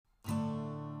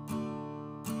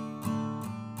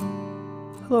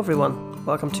Hello everyone,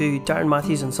 welcome to Darren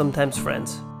Matthews and Sometimes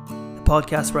Friends, the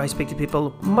podcast where I speak to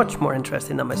people much more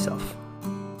interesting than myself.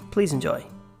 Please enjoy.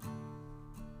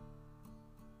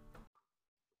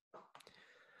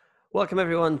 Welcome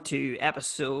everyone to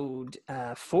episode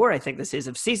 4, I think this is,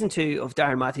 of season 2 of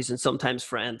Darren Matthews and Sometimes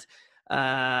Friend.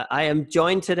 I am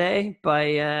joined today by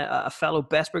a fellow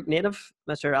Bestbrook native,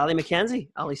 Mr. Ali McKenzie.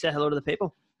 Ali, say hello to the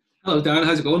people. Hello Darren,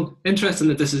 how's it going? Interesting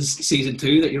that this is season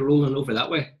 2, that you're rolling over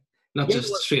that way. Not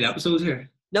just straight episodes here.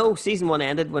 No, season 1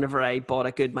 ended whenever I bought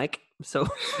a good mic. So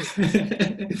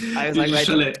I was like, right,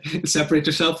 trying to separate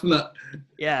yourself from that.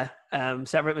 Yeah,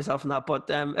 separate myself from that. But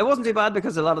it wasn't too bad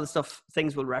because a lot of the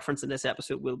things we'll reference in this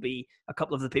episode will be a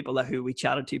couple of the people who we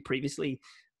chatted to previously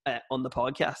on the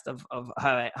podcast of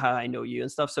how I know you and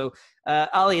stuff. So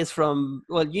Ali is from,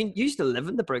 well, you still live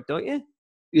in the Brook, don't you?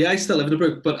 Yeah, I still live in the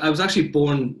Brook, but I was actually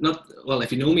born,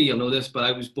 if you know me, you'll know this, but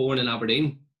I was born in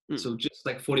Aberdeen. So just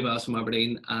like 40 miles from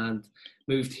Aberdeen, and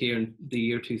moved here in the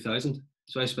year 2000.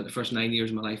 So I spent the first 9 years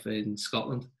of my life in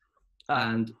Scotland.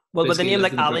 And well, with a name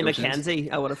like Ali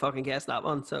McKenzie, I would have fucking guessed that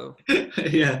one. So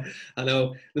yeah, I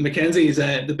know. The McKenzie is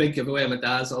the big giveaway. My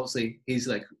dad's obviously, he's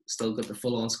like still got the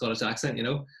full-on Scottish accent, you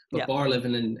know. But bar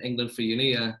living in England for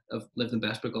uni, I've lived in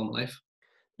Bestbrook all my life.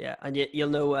 Yeah, and you'll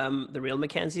know the real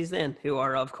McKenzies then, who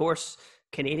are of course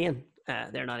Canadian.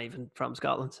 They're not even from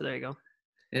Scotland, so there you go.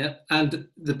 Yeah, and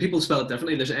the people spell it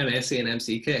differently. There's MSC and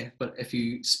MCK, but if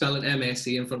you spell an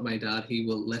MSC in front of my dad, he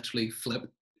will literally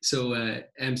flip. So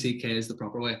MCK is the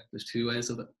proper way. There's two ways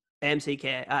of it.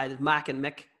 MCK, Mac and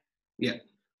Mick. Yeah.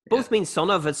 Both mean son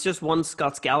of. It's just one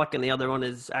Scots Gaelic and the other one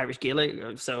is Irish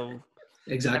Gaelic. So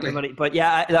exactly. Everybody, but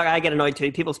yeah, I get annoyed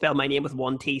too. People spell my name with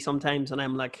one T sometimes, and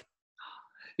I'm like,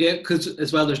 yeah, because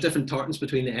as well, there's different tartans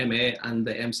between the MA and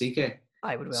the MCK.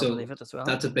 I would well believe it as well.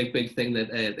 That's a big thing that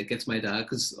that gets my dad,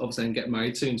 because obviously I'm getting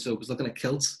married soon, so I was looking at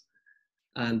kilts,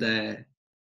 and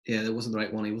yeah, that wasn't the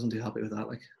right one. He wasn't too happy with that.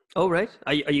 Like, oh right,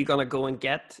 are you gonna go and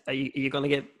get? Are you gonna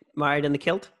get married in the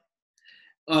kilt?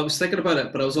 I was thinking about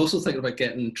it, but I was also thinking about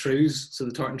getting trews, so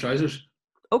the tartan trousers.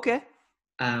 Okay.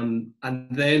 And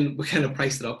then we kind of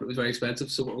priced it up. It was very expensive.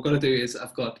 So what we're going to do is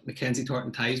I've got Mackenzie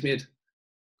tartan ties made.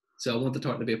 So I want the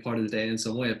tartan to be a part of the day in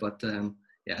some way, but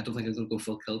yeah, I don't think I'm going to go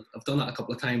full kilt. I've done that a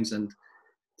couple of times, and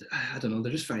I don't know,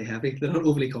 they're just very heavy. They're not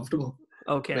overly comfortable.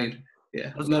 Okay. Right?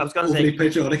 Yeah, I was going to say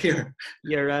patriotic here.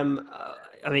 You're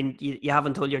I mean, you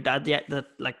haven't told your dad yet that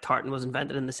like tartan was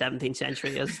invented in the 17th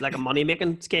century as like a money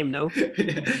making scheme, no?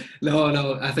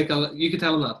 No. I think you can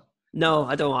tell him that. No,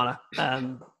 I don't wanna.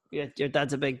 Yeah, your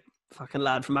dad's a big fucking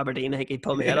lad from Aberdeen. I think he'd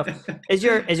pull me head off. Is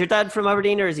your dad from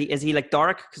Aberdeen, or is he like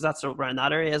Doric? Because that's around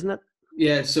that area, isn't it?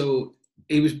 Yeah. So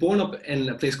he was born up in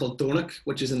a place called Dornoch,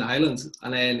 which is in the Highlands,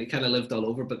 and then he kind of lived all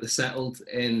over. But they settled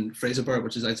in Fraserburgh,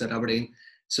 which is outside Aberdeen.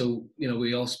 So you know,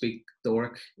 we all speak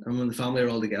Doric, and when the family are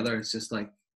all together, it's just like,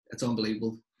 it's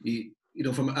unbelievable. You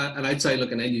know, from an outside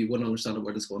looking in, you wouldn't understand a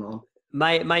word that's going on.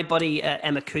 My buddy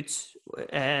Emma Coots,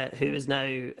 who is now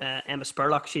Emma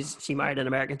Spurlock, she married an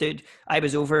American dude. I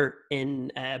was over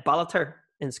in Ballater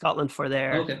in Scotland for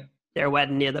their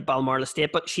wedding near the Balmoral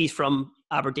estate, but she's from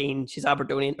Aberdeen. She's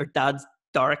Aberdonian. Her dad's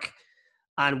Doric,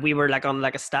 and we were like on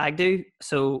like a stag do.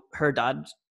 So her dad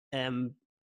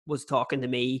was talking to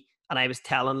me, and I was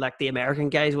telling like the American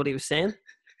guys what he was saying.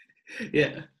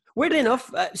 Yeah. Weirdly enough,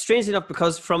 strangely enough,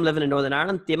 because from living in Northern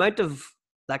Ireland, the amount of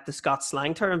like the Scots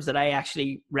slang terms that I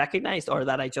actually recognised, or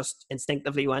that I just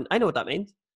instinctively went, I know what that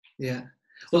means. Yeah.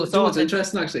 Well, so what's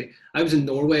interesting actually, I was in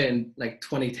Norway in like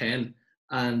 2010,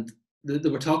 and they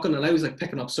were talking, and I was like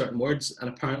picking up certain words, and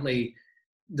apparently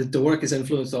the Doric is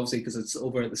influenced obviously because it's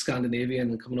over the Scandinavian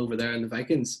and coming over there in the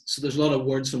Vikings. So there's a lot of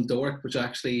words from Doric which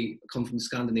actually come from the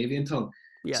Scandinavian tongue.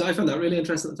 Yeah. So I found that really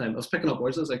interesting at the time. I was picking up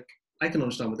words, I was like, I can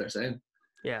understand what they're saying.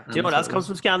 Yeah. Do you know what else comes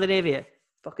from Scandinavia?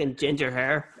 Fucking ginger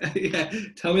hair. Yeah.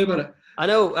 Tell me about it. I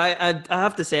know. I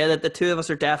have to say that the two of us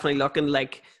are definitely looking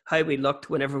like how we looked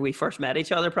whenever we first met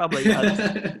each other, probably.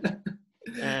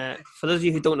 For those of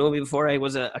you who don't know me, before I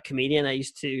was a comedian, I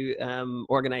used to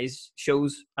organise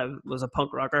shows. I was a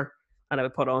punk rocker, and I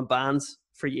would put on bands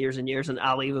for years and years, and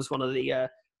Ali was one of the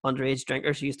underage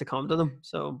drinkers who used to come to them.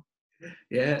 So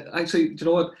yeah, actually, do you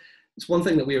know what? It's one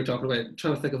thing that we were talking about,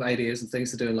 trying to think of ideas and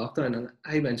things to do in lockdown, and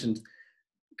I mentioned,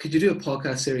 could you do a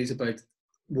podcast series about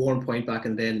Warrenpoint back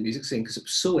in the day in the music scene, because it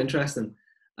was so interesting.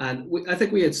 And I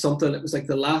think we had something, it was like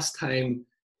the last time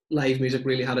live music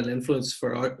really had an influence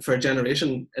for a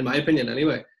generation, in my opinion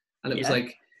anyway. And it was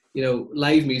like, you know,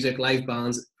 live music, live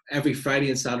bands every Friday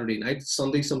and Saturday night,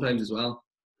 Sunday sometimes as well.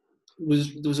 There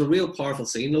was a real powerful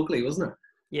scene locally, wasn't it?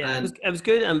 Yeah, it was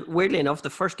good. And weirdly enough, the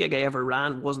first gig I ever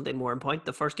ran wasn't in Warrenpoint.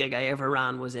 The first gig I ever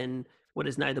ran was in what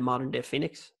is now the modern day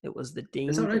Phoenix. It was the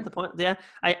Dean right? at the point. Yeah,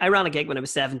 I ran a gig when I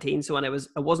was 17, so when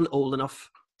I wasn't old enough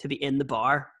to be in the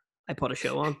bar, I put a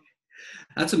show on.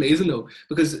 That's amazing though,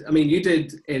 because I mean, you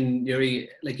did in Newry,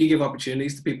 like you give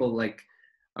opportunities to people like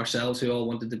ourselves who all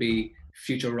wanted to be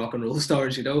future rock and roll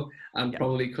stars, you know, and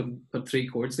probably couldn't put 3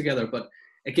 chords together, but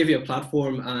it gave you a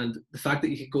platform, and the fact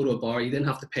that you could go to a bar, you didn't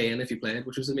have to pay in if you played,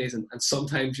 which was amazing. And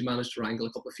sometimes you managed to wrangle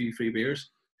a few free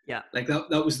beers. Yeah, like that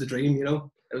was the dream, you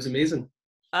know. It was amazing.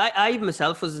 I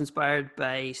myself was inspired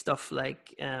by stuff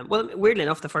like, well, weirdly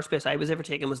enough, the first place I was ever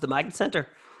taken was the Magnet Centre.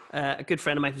 A good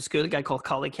friend of mine from school, a guy called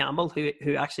Collie Campbell,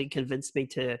 who actually convinced me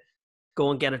to go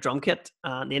and get a drum kit.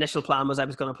 And the initial plan was I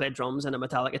was going to play drums in a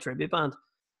Metallica tribute band.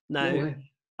 Now, no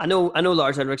I know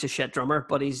Lars Ulrich's a shit drummer,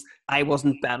 but I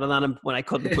wasn't better than him when I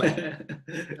couldn't play.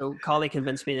 So Collie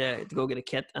convinced me to go get a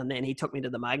kit, and then he took me to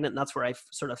the Magnet, and that's where I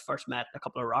sort of first met a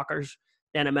couple of rockers.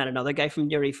 Then I met another guy from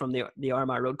Newry from the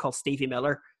Armagh Road called Stevie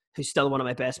Miller, who's still one of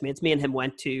my best mates. Me and him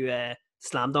went to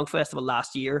Slam Dunk Festival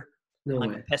last year. No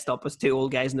and way. Pissed up as 2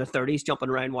 old guys in their 30s jumping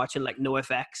around watching like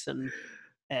NoFX and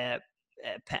it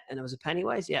was a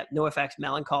Pennywise, NoFX,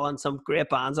 Melancholy, and some great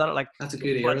bands at it. Like, that's a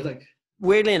good era. Like,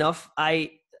 weirdly enough, were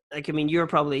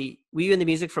you in the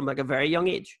music from like a very young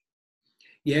age?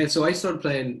 Yeah, so I started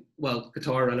playing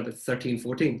guitar around about 13,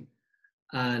 14,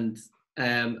 and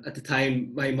at the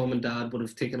time my mum and dad would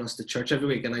have taken us to church every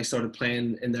week, and I started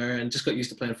playing in there and just got used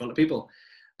to playing in front of people.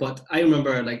 But I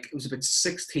remember, like, it was about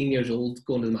 16 years old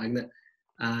going to the Magnet,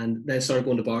 and then started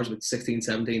going to bars about 16,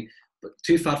 17. But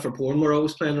Too Fat for Porn were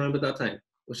always playing around at that time,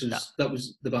 that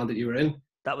was the band that you were in.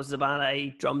 That was the band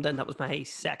I drummed in. That was my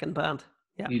second band.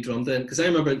 Yeah. You drummed in, because I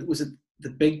remember, was it the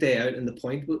Big Day Out in the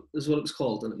Point is what it was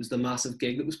called, and it was the massive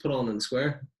gig that was put on in the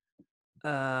square?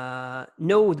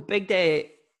 No, the Big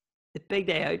Day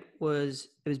Out was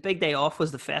Big Day Off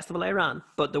was the festival I ran,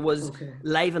 but there was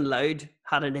Live and Loud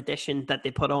had an edition that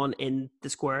they put on in the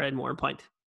square in Warrenpoint.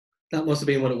 That must have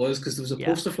been what it was, because there was a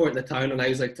poster for it in the town, and I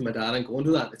was like to my dad, I'm going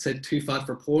to that. It said Too Fat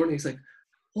for Porn. He's like,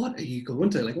 what are you going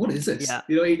to? Like, what is this? Yeah.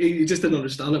 You know, he just didn't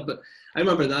understand it. But I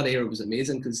remember that era was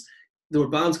amazing, because there were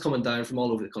bands coming down from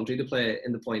all over the country to play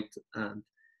in the Point, and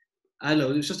I don't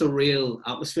know, it was just a real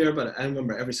atmosphere about it. I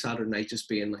remember every Saturday night just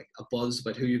being like a buzz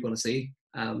about who you're going to see.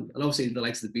 And obviously the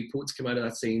likes of the Beat Poets came out of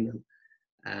that scene,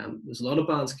 and there's a lot of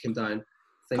bands that came down.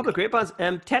 A couple of great bands.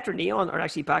 Tetra Neon are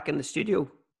actually back in the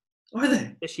studio. Are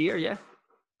they? This year, yeah.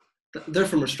 They're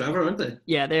from Rostrevor, aren't they?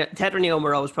 Yeah, Tetra Neon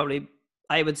were always probably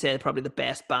the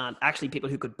best band. Actually, people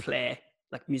who could play,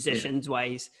 like musicians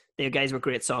wise, the guys were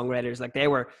great songwriters. Like they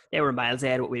were miles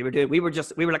ahead of what we were doing. We were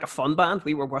like a fun band.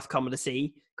 We were worth coming to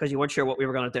see because you weren't sure what we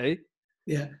were going to do.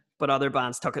 Yeah. But other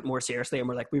bands took it more seriously and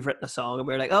were like, we've written a song, and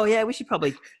we were like, oh yeah, we should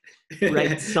probably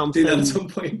write something. Do that at some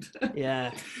point.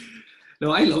 Yeah.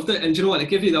 No, I loved it, and you know what? It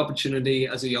gave you the opportunity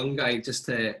as a young guy just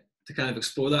to kind of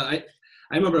explore that.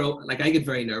 I remember, like, I get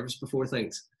very nervous before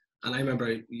things, and I remember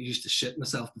I used to shit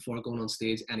myself before going on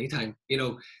stage anytime. You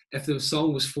know, if the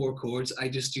song was 4 chords, I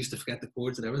just used to forget the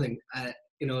chords and everything.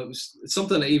 You know, it's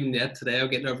something that even yet today I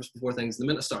get nervous before things. The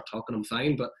minute I start talking, I'm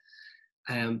fine, but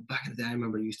back in the day, I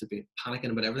remember I used to be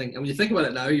panicking about everything. And when you think about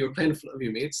it now, you were playing in front of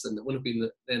your mates, and it wouldn't have been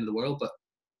the end of the world. But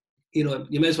you know,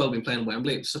 you may as well have been playing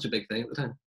Wembley. It was such a big thing at the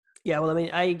time. Yeah, well, I mean,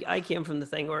 I came from the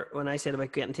thing where when I said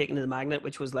about getting taken to the Magnet,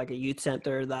 which was like a youth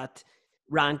centre that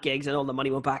ran gigs, and all the money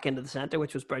went back into the centre,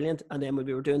 which was brilliant. And then when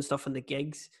we were doing stuff in the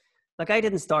gigs, like I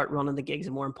didn't start running the gigs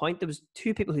in Warrenpoint. There was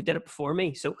 2 people who did it before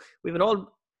me, so we would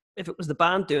all, if it was the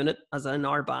band doing it, as in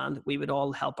our band, we would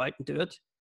all help out and do it.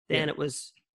 Then it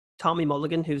was Tommy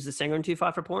Mulligan, who's the singer in Too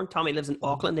Fat for Porn. Tommy lives in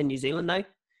Auckland in New Zealand now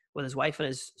with his wife and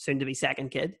his soon-to-be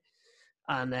second kid.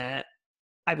 And I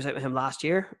was out with him last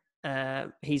year.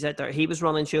 He's out there. He was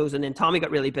running shows, and then Tommy got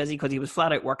really busy because he was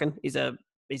flat out working. He's a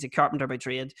carpenter by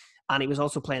trade, and he was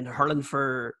also playing hurling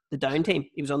for the Down team.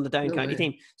 He was on the Down County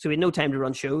team, so he had no time to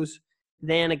run shows.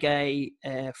 Then a guy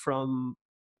from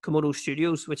Komodo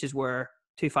Studios, which is where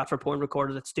Too Fat for Porn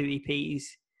recorded its 2 EPs.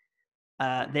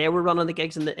 They were running the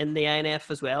gigs in the INF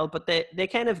as well, but they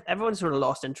kind of, everyone sort of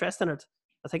lost interest in it.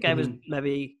 I think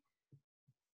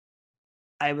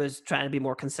I was trying to be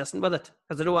more consistent with it,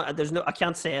 because I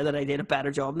can't say that I did a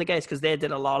better job than the guys, because they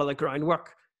did a lot of the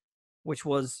groundwork, which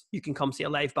was you can come see a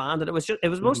live band, and it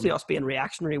was mostly us being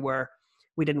reactionary, where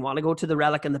we didn't want to go to the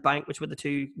Relic and the Bank, which were the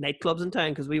 2 nightclubs in town,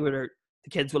 because we were the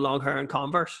kids with long hair and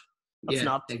Converse. That's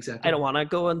not exactly. I don't want to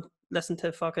go and listen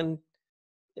to fucking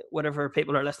whatever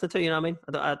people are listening to, you know what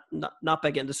I mean? I'm not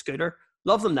big into Scooter.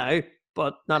 Love them now,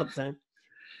 but not at the time.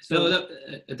 So no,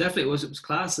 it definitely was. It was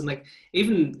class, and like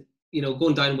even, you know,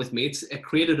 going down with mates, it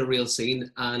created a real scene,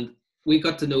 and we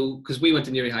got to know, because we went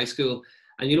to Newry High School,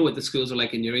 And you know what the schools are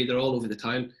like in Newry, they're all over the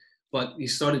town. But you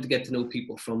started to get to know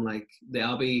people from like the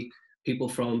Abbey, people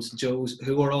from St. Joe's,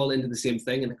 who are all into the same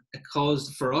thing. And it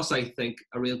caused, for us, I think,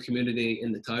 a real community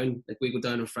in the town. Like we go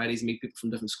down on Fridays and meet people from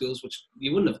different schools, which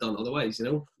you wouldn't have done otherwise, you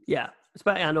know? Yeah.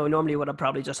 I know normally would have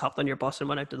probably just hopped on your bus and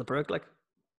went out to the brook, like.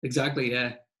 Exactly,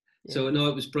 yeah. So no,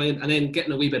 it was brilliant. And then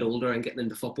getting a wee bit older and getting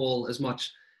into football as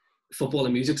much, football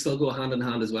and music still go hand in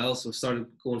hand as well. So I started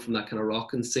going from that kind of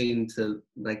rocking scene to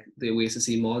like the Oasis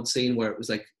mod scene where it was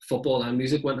like football and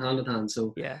music went hand in hand.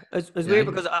 So yeah, it was weird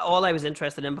because all I was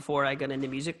interested in before I got into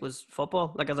music was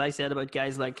football. Like as I said about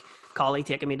guys like Collie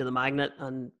taking me to the Magnet,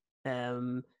 and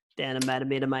then I met a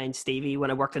mate of mine, Stevie,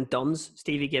 when I worked in Duns.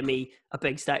 Stevie gave me a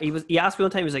big stack. He asked me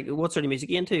one time, he was like, "What sort of music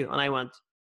are you into?" And I went,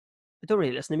 "I don't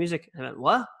really listen to music." I went,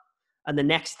 "What?" And the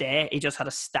next day he just had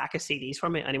a stack of CDs for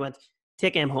me, and he went,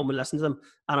 "Take them home and listen to them."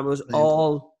 And it was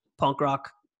all punk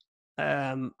rock.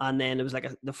 And then it was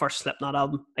like the first Slipknot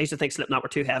album. I used to think Slipknot were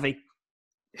too heavy.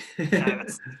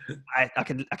 I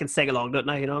can sing along to it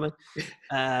now, you know what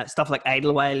I mean? Stuff like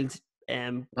Idlewild,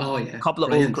 a couple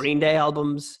of old Green Day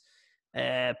albums,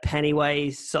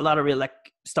 Pennywise. So a lot of real like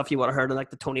stuff you would have heard of, like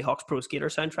the Tony Hawk's Pro Skater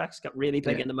soundtracks. Got really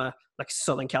big into my like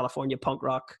Southern California punk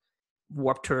rock,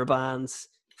 Warped Tour bands,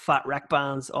 Fat Wreck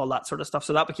bands, all that sort of stuff.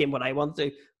 So that became what I wanted to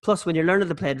do. Plus, when you're learning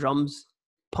to play drums,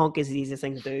 punk is the easiest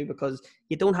thing to do because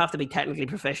you don't have to be technically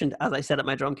proficient, as I said at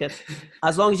my drum kit.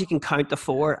 As long as you can count to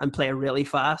 4 and play really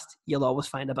fast, you'll always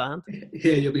find a band.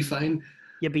 Yeah, you'll be fine.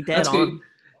 You'll be dead on.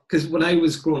 Because when I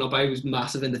was growing up, I was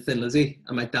massive into Thin Lizzy,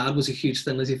 and my dad was a huge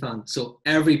Thin Lizzy fan. So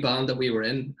every band that we were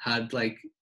in had like,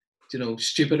 you know,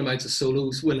 stupid amounts of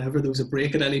solos whenever there was a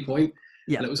break at any point.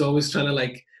 Yeah. And it was always trying to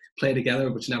like play together,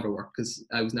 which never worked because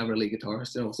I was never a lead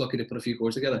guitarist. You know, I was lucky to put a few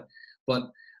chords together. But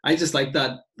I just like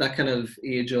that kind of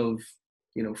age of,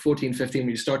 you know, 14, 15, when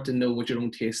you start to know what your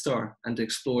own tastes are and to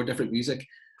explore different music.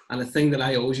 And the thing that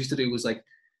I always used to do was like,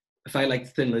 if I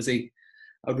liked Thin Lizzy,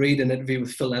 I'd read an interview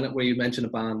with Phil Lynott where you mentioned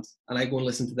a band, and I go and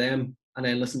listen to them and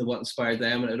then listen to what inspired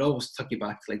them. And it always took you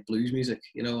back to like blues music,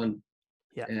 you know, and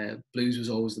blues was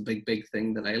always the big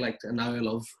thing that I liked. And now I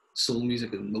love soul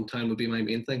music, and Motown would be my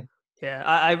main thing. Yeah,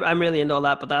 I'm really into all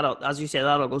that, but that, as you say,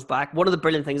 that all goes back. One of the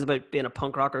brilliant things about being a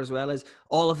punk rocker as well is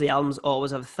all of the albums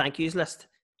always have a thank yous list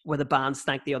where the bands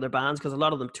thank the other bands, because a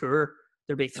lot of them tour.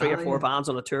 There'd be 3 or 4 bands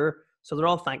on a tour, so they're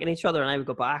all thanking each other. And I would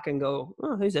go back and go,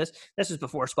 "Oh, who's this?" This was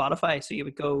before Spotify, so you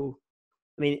would go.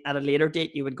 I mean, at a later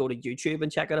date, you would go to YouTube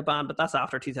and check out a band, but that's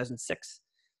after 2006.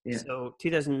 Yeah. So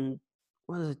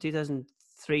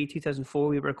 2003, 2004,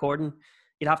 we were recording.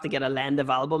 You'd have to get a lend of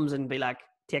albums and be like,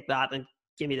 "Take that and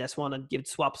give me this one," and you'd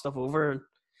swap stuff over, and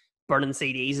burning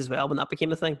CDs as well when that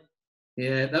became a thing.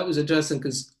 Yeah, that was interesting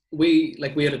because we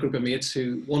had a group of mates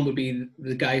who, one would be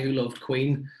the guy who loved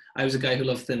Queen, I was a guy who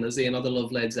loved Thin Lizzy, another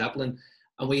loved Led Zeppelin,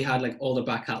 and we had like all their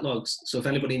back catalogs. So if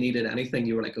anybody needed anything,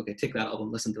 you were like, okay, take that album,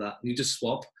 listen to that, and you just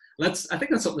swap. And I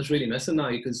think that's something that's really missing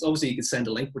now, because obviously you could send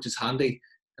a link, which is handy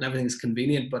and everything's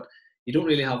convenient, but you don't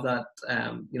really have that,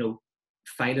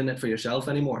 finding it for yourself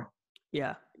anymore.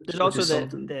 Yeah. There's also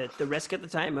the risk at the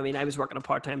time. I mean, I was working a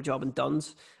part-time job in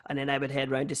Duns, and then I would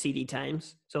head round to CD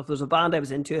Times. So if there was a band I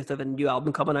was into, if there was a new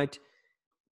album coming out,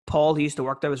 Paul, who used to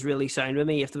work there, was really sound with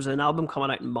me. If there was an album coming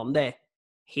out on Monday,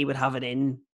 he would have it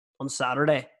in on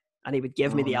Saturday, and he would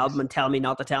give me the album and tell me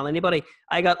not to tell anybody.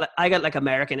 I got like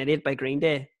American Idiot by Green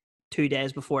Day 2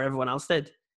 days before everyone else did,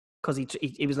 because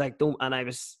he was like, "Don't," and I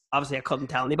couldn't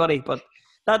tell anybody, but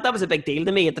that was a big deal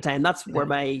to me at the time. That's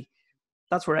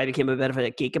where I became a bit of a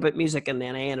geek about music, and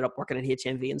then I ended up working at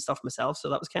HMV and stuff myself, so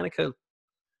that was kind of cool.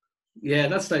 Yeah,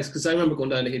 that's nice, because I remember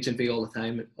going down to HMV all the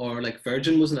time, or like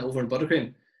Virgin, wasn't it, over in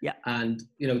Buttercream? Yeah. And,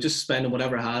 just spending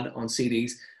whatever I had on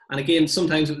CDs. And again,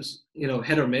 sometimes it was,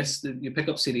 hit or miss. You pick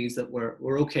up CDs that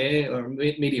were okay or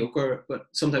mediocre, but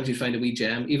sometimes you'd find a wee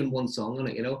gem, even one song on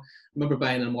it, I remember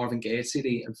buying a Marvin Gaye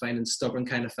CD and finding Stubborn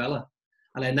Kind of Fella.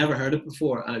 And I'd never heard it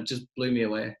before, and it just blew me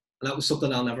away. And that was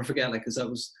something I'll never forget, because that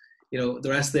was, the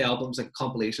rest of the album's like a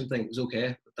compilation thing. It was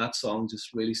okay, but that song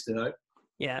just really stood out.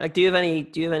 Yeah, like, do you have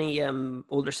any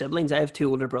older siblings? I have 2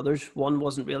 older brothers. One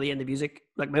wasn't really into music.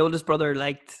 Like, my oldest brother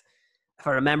liked, if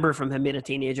I remember from him being a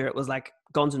teenager, it was like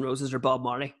Guns N' Roses or Bob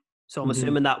Marley. So I'm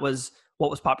assuming that was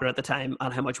what was popular at the time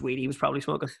and how much weed he was probably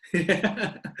smoking.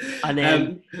 Yeah. And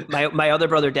then my other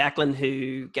brother Declan,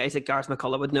 who guys like Gareth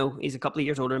McCullough would know, he's a couple of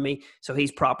years older than me, so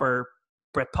he's proper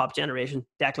Britpop generation.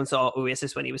 Declan saw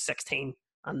Oasis when he was 16,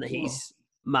 and he's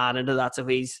mad into that. So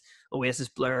he's Oasis,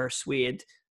 Blur, Suede,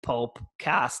 Pulp,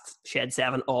 Cast, Shed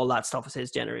 7, all that stuff is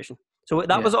his generation. So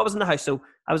that was always in the house. So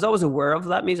I was always aware of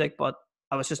that music, but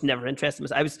I was just never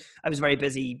interested. I was very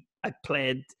busy. I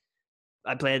played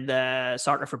I played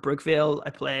soccer for Brookvale. I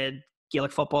played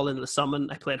Gaelic football in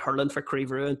Lissummon. I played hurling for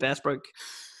Creeveroo and Bestbrook.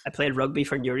 I played rugby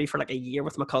for Newry for like a year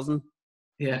with my cousin.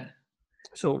 Yeah.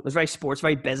 So it was very sports,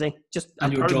 very busy.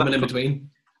 And you were drumming in between?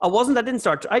 I wasn't. I didn't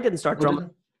start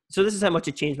drumming. So this is how much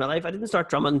it changed my life. I didn't start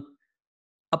drumming.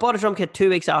 I bought a drum kit 2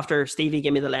 weeks after Stevie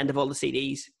gave me the lend of all the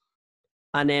CDs.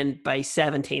 And then by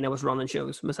 17, I was running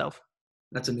shows myself.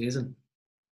 That's amazing.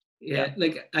 Yeah,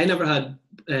 like I never had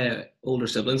older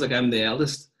siblings. Like I'm the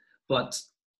eldest, but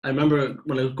I remember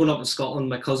when I was growing up in Scotland,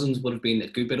 my cousins would have been a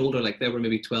good bit older. Like they were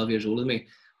maybe 12 years older than me,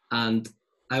 and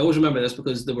I always remember this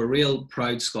because they were real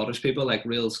proud Scottish people, like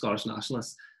real Scottish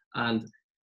nationalists. And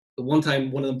one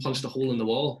time, one of them punched a hole in the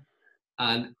wall,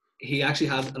 and he actually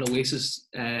had an Oasis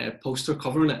poster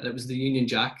covering it. It was the Union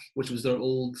Jack, which was their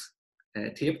old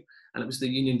tape. And it was the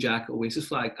Union Jack Oasis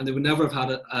flag. And they would never have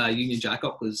had a Union Jack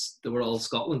up because they were all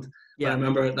Scotland. Yeah. But I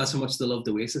remember that's how much they loved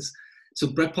Oasis. So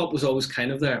Britpop was always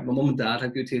kind of there. My mum and dad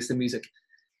had good taste in music.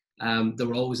 They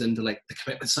were always into, like, the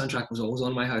Commitment soundtrack was always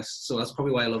on my house. So that's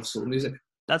probably why I love soul music.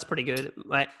 That's pretty good.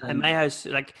 In my house,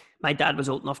 like, my dad was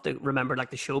old enough to remember, like,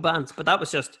 the show bands. But that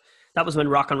was when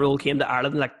rock and roll came to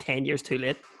Ireland, like, 10 years too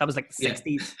late. That was like the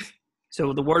 60s.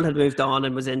 So the world had moved on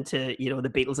and was into, the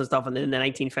Beatles and stuff. And then in the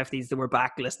 1950s, they were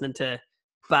back listening to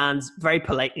bands very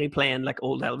politely playing like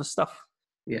old Elvis stuff.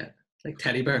 Yeah, like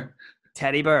Teddy Bear.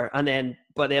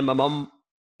 But then my mum,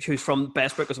 she was from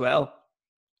Bestbrook as well.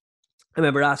 I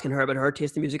remember asking her about her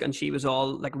taste in music, and she was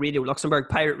all like Radio Luxembourg.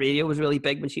 Pirate Radio was really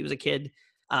big when she was a kid,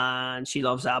 and she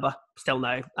loves ABBA still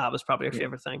now. ABBA's probably her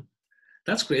favorite thing.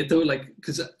 That's great though, like,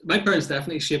 because my parents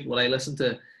definitely shaped what I listened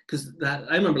to. Because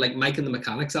I remember like Mike and the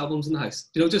Mechanics albums in the house.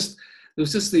 There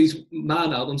was just these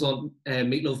mad albums on.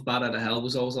 Meatloaf, Bad Out of Hell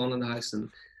was always on in the house, and there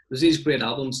was these great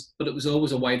albums. But it was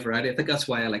always a wide variety. I think that's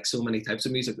why I like so many types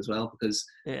of music as well, because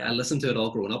I listened to it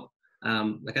all growing up.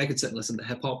 Like I could sit and listen to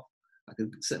hip hop. I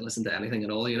could sit and listen to anything at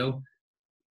all. Yeah,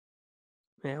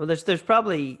 well, there's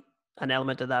probably an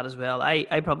element of that as well.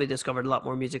 I probably discovered a lot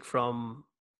more music from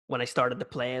when I started to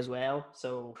play as well.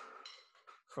 So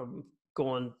from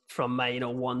going from my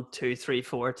 1, 2, 3,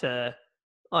 4 to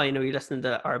you're listening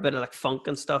to or a bit of like funk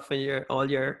and stuff, and your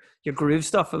groove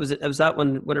stuff. It was that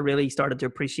when I really started to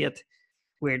appreciate,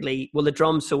 weirdly, the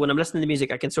drums. So when I'm listening to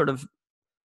music, I can sort of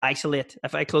isolate.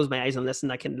 If I close my eyes and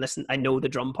listen, I can listen. I know the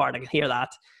drum part. I can hear that,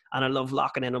 and I love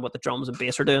locking in on what the drums and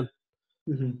bass are doing.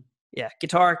 Mm-hmm. Yeah,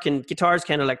 guitar's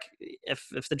kind of like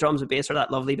if the drums and bass are that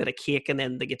lovely bit of cake, and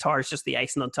then the guitar is just the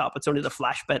icing on top. It's only the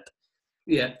flash bit.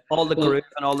 Yeah, all the groove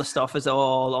and all the stuff is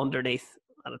all underneath,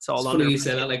 and it's all under. Funny you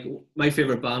say that. Like my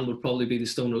favorite band would probably be the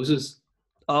Stone Roses.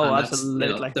 Oh, and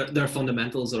absolutely. Their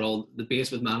fundamentals are all the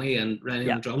bass with Manny and Rennie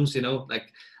on the drums.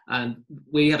 And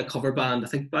we had a cover band. I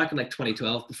think back in like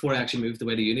 2012, before I actually moved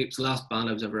away to uni. It was the last band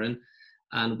I was ever in,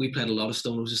 and we played a lot of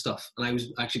Stone Roses stuff. And I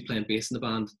was actually playing bass in the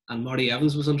band, and Marty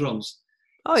Evans was on drums.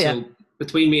 Oh yeah. So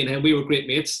between me and him, we were great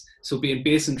mates. So being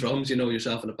bass and drums,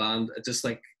 yourself in a band, it just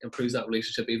like improves that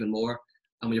relationship even more.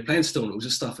 And when you're playing Stone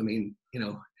Roses stuff, I mean,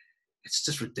 it's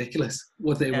just ridiculous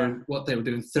what they were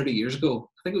doing 30 years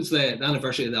ago. I think it was the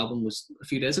anniversary of the album was a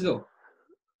few days ago.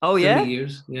 Oh yeah, 30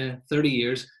 years. Yeah, 30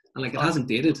 years, and like it hasn't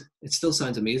dated. It still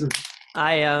sounds amazing.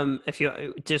 If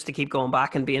you just to keep going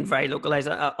back and being very localized.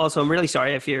 Also, I'm really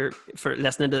sorry if you're for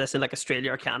listening to this in like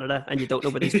Australia or Canada and you don't know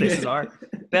where these places are.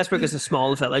 Bestbrook is a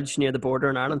small village near the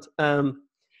border in Ireland.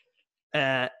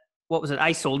 What was it?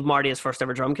 I sold Marty his first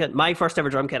ever drum kit. My first ever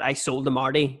drum kit, I sold to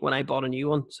Marty when I bought a new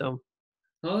one. So,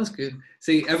 oh, that's good.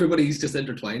 See, everybody's just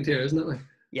intertwined here, isn't it? Like?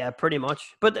 Yeah, pretty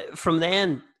much. But from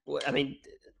then, I mean,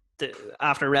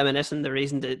 after reminiscing, the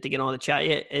reason to get on the chat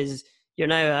is you're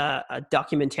now a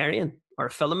documentarian or a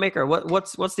filmmaker.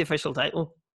 What's the official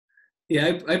title?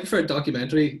 Yeah, I prefer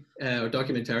documentary or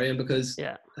documentarian because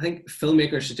I think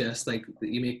filmmakers suggest like that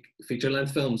you make feature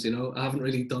length films. I haven't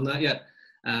really done that yet.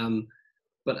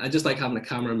 But I just like having a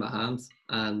camera in my hand,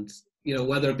 and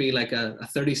whether it be like a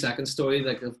 30-second story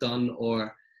like I've done,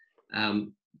 or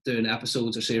doing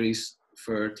episodes or series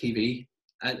for TV.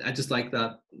 I just like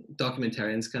that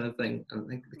documentarians kind of thing. And I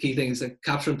think the key thing is like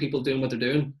capturing people doing what they're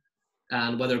doing,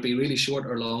 and whether it be really short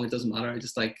or long, it doesn't matter. I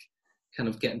just like kind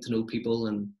of getting to know people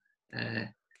and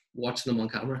watching them on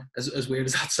camera. As weird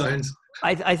as that sounds,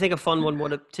 I think a fun one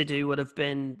would have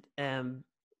been.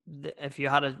 If you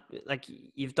had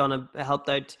you've helped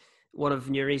out one of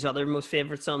Newry's other most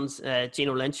favourite sons,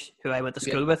 Gino Lynch, who I went to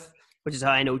school with, which is how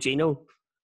I know Gino.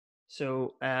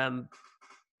 So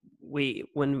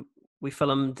when we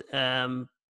filmed,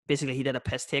 basically he did a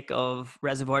piss take of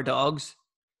Reservoir Dogs,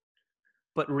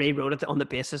 but rewrote it on the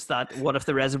basis that what if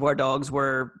the Reservoir Dogs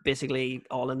were basically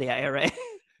all in the IRA?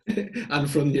 And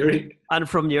from Newry. And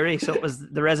from Newry, so it was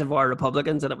the Reservoir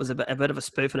Republicans, and it was a bit of a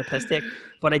spoof and a piss take.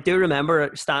 But I do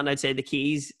remember standing outside the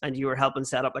Keys, and you were helping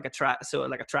set up like a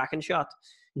tracking shot.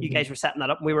 You guys were setting that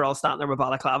up, and we were all standing there with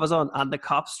balaclavas on, and the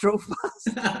cops drove past.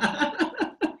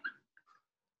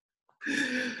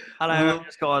 And I was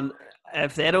just going,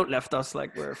 if they don't lift us,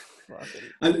 like, we're fucking...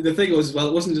 And the thing was, well,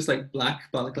 it wasn't just like black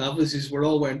balaclavas, just we're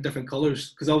all wearing different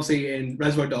colours. Because obviously in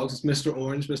Reservoir Dogs, it's Mr.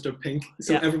 Orange, Mr. Pink.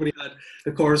 So everybody had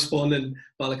the corresponding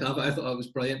balaclava. I thought that was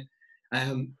brilliant.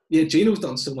 Gino's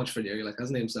done so much for Newry, like,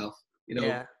 hasn't he himself? You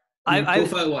know,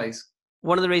 profile-wise.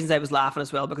 One of the reasons I was laughing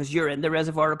as well, because you're in the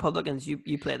Reservoir Republicans,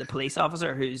 you play the police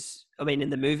officer who's, I mean, in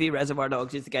the movie Reservoir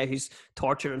Dogs, he's the guy who's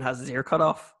tortured and has his ear cut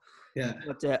off. Yeah.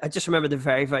 But I just remember the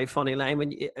very, very funny line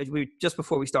when just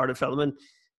before we started filming,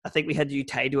 I think we had you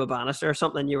tied to a banister or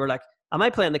something, and you were like, am I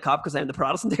playing the cop because I'm the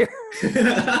Protestant here?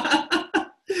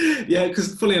 Yeah,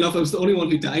 because funny enough, I was the only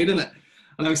one who died in it.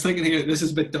 And I was thinking here, this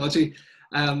is a bit dodgy.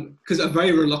 Because I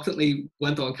very reluctantly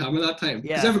went on camera that time.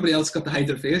 Because everybody else got to hide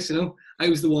their face, you know. I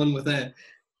was the one with a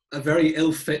very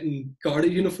ill-fitting Garda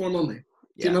uniform on me.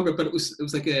 Do you remember? But it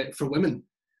was like for women.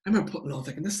 I remember putting it on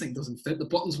thinking, this thing doesn't fit. The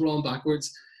buttons were on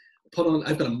backwards.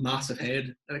 I've got a massive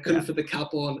head, and I couldn't fit the cap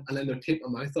on, and then they're taping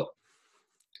my mouth up.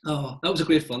 Oh, that was a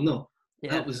great fun though.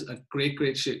 Yeah. That was a great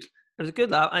shoot. It was a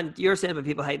good laugh. And you're saying about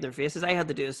people hiding their faces. I had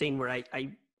to do a scene where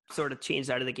I sort of changed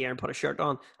out of the gear and put a shirt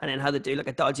on, and then had to do like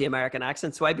a dodgy American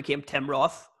accent. So I became Tim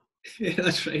Roth. Yeah,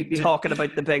 that's right. Yeah. Talking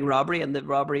about the big robbery, and the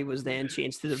robbery was then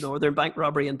changed to the Northern Bank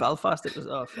robbery in Belfast. It was,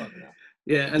 oh, fuck no.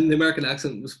 Yeah, and the American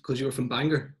accent was because you were from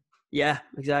Bangor. Yeah,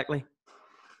 exactly.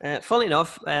 Funnily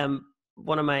enough,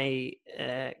 one of my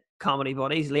comedy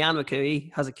buddies, Leanne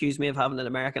McCooey, has accused me of having an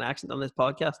American accent on this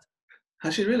podcast.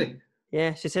 Has she really?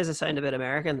 Yeah, she says I sound a bit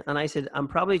American. And I said, I'm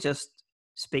probably just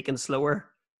speaking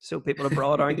slower so people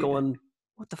abroad aren't going,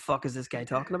 what the fuck is this guy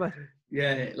talking about?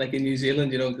 Yeah, like in New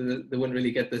Zealand, you know, they wouldn't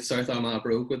really get the South Armagh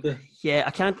brogue, would they? Yeah,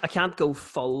 I can't go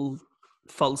full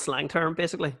slang term,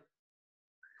 basically.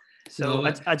 So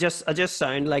no. I just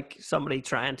sound like somebody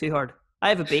trying too hard. I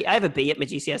have a B at my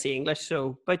GCSE English,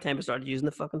 so about time I started using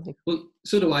the fucking thing. Well,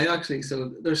 so do I actually.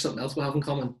 So there's something else we have in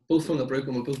common. Both from the Brook,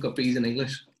 and we both got B's in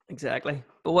English. Exactly.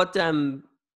 But what I mean,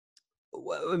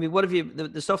 what have you?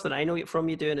 The stuff that I know from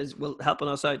you doing is helping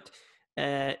us out.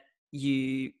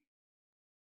 You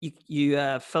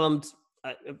filmed.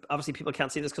 Obviously, people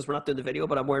can't see this because we're not doing the video,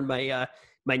 but I'm wearing my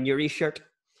Newry shirt.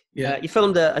 Yeah. You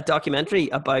filmed a documentary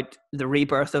about the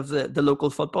rebirth of the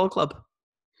local football club.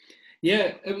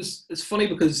 Yeah, it's funny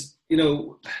because, you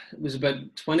know, it was about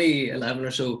 2011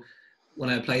 or so when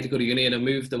I applied to go to uni, and I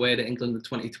moved away to England in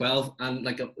 2012. And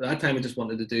like at that time, I just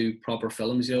wanted to do proper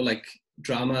films, you know, like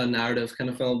drama, narrative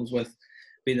kind of films with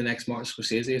being the next Martin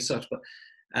Scorsese as such. But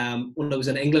when I was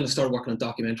in England, I started working on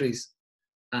documentaries.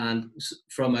 And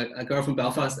from a girl from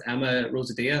Belfast, Emma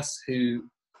Rosa Diaz, who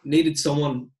needed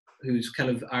someone who's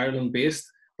kind of Ireland based,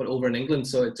 but over in England,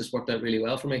 so it just worked out really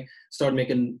well for me. Started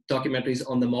making documentaries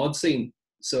on the mod scene.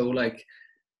 So like,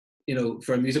 you know,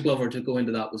 for a music lover to go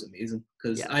into that was amazing,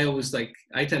 because I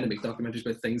tend to make documentaries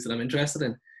about things that I'm interested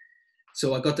in.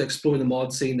 So I got to explore the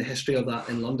mod scene, the history of that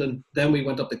in London. Then we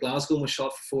went up to Glasgow and we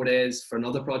shot for 4 days for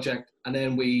another project, and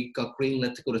then we got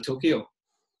greenlit to go to Tokyo.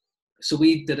 So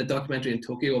we did a documentary in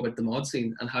Tokyo about the mod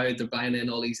scene and how they're buying in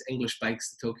all these English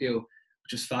bikes to Tokyo,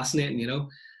 which was fascinating, you know.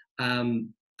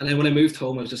 And then when I moved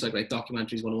home, I was just like, right,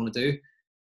 documentaries is what I want to do.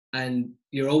 And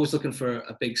you're always looking for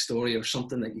a big story or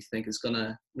something that you think is going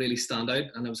to really stand out.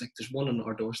 And I was like, there's one on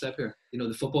our doorstep here. You know,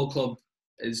 the football club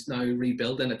is now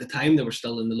rebuilding. At the time, they were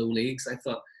still in the low leagues. I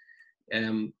thought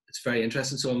it's very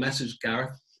interesting. So I messaged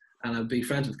Gareth, and I'd be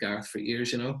friends with Gareth for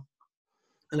years, you know.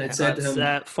 And I'd said to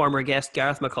him... former guest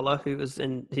Gareth McCullough,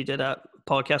 who did a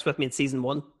podcast with me in season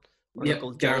 1. Yeah,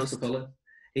 Gareth McCullough.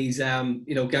 He's,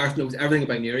 you know, Gareth knows everything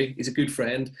about Newry. He's a good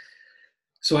friend.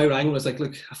 So I rang him and I was like,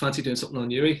 look, I fancy doing something on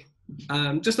Newry.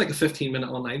 Just like a 15-minute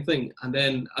online thing. And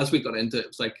then as we got into it, it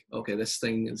was like, okay, there's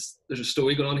a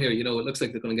story going on here. You know, it looks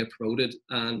like they're going to get promoted.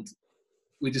 And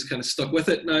we just kind of stuck with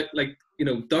it. Now, like, you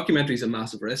know, documentary is a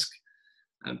massive risk.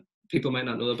 People might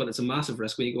not know that, but it's a massive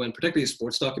risk when you go in, particularly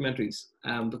sports documentaries,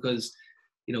 because,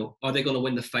 you know, are they going to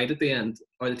win the fight at the end?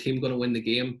 Are the team going to win the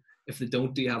game? If they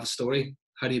don't, do you have a story?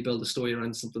 How do you build a story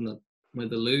around something that when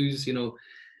they lose, you know?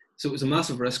 So it was a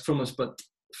massive risk from us, but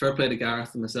fair play to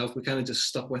Gareth and myself, we kind of just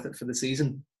stuck with it for the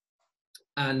season.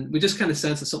 And we just kind of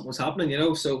sensed that something was happening, you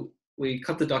know? So we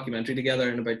cut the documentary together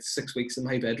in about 6 weeks in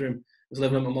my bedroom. I was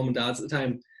living at my mum and dad's at the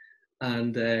time,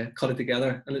 and cut it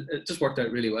together. And it just worked out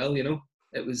really well, you know?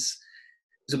 It was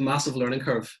a massive learning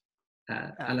curve.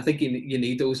 And I think you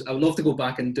need those. I would love to go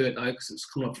back and do it now because it's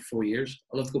coming up for 4 years.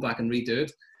 I'd love to go back and redo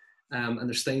it. and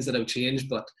there's things that have changed,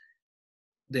 but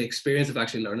the experience of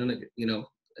actually learning it,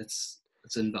 it's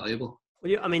invaluable.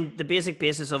 Well, I mean, the basic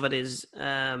basis of it is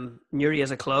Newry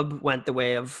as a club went the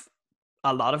way of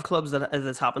a lot of clubs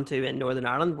that's happened to in Northern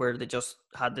Ireland, where they just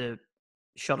had to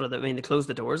shut it. I mean, they closed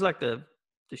the doors, like the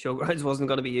showgrounds wasn't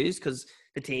going to be used because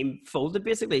the team folded,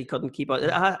 basically couldn't keep up.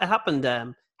 It happened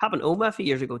Oma a few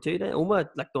years ago too. Oma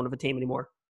don't have a team anymore.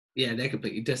 Yeah, they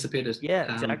completely dissipated.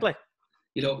 Yeah, exactly.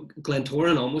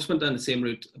 Glentoran almost went down the same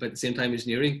route about the same time as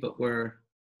Newry, but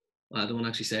I don't want to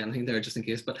actually say anything there just in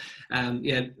case, but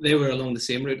they were along the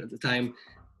same route at the time.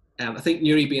 I think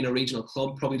Newry, being a regional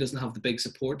club, probably doesn't have the big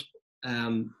support.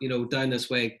 Down this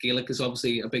way, Gaelic is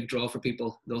obviously a big draw for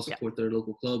people. They'll support their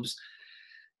local clubs.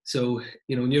 So,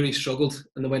 Newry struggled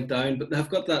and they went down, but they've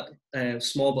got that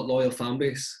small but loyal fan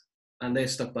base, and they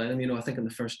stuck by them. I think on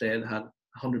the first day they had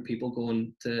 100 people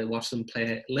going to watch them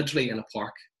play, literally in a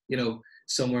park,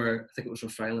 somewhere, I think it was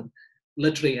Rathfriland,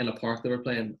 literally in a park they were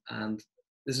playing, and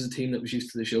this is a team that was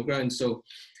used to the showground. So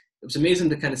it was amazing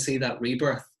to kind of see that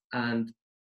rebirth. And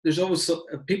there's always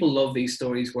people love these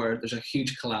stories where there's a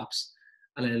huge collapse,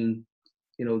 and then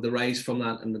the rise from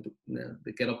that, and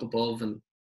they get up above and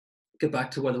get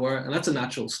back to where they were, and that's a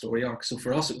natural story arc. So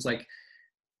for us, it was like,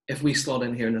 if we slot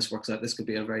in here and this works out, this could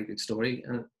be a very good story.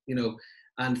 And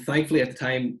and thankfully at the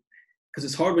time, because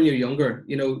it's hard when you're younger,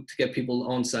 to get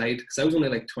people on side, because I was only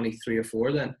like 23 or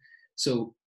 4 then.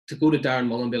 So to go to Darren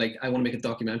Mullen and be like, I want to make a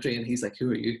documentary, and he's like, who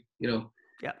are you?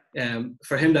 Yeah.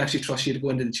 For him to actually trust you to go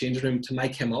into the changing room to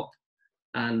mic him up,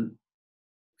 and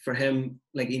for him,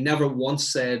 like, he never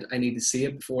once said, I need to see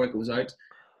it before it goes out.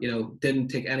 Didn't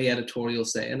take any editorial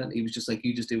say in it. He was just like,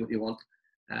 you just do what you want.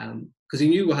 Because he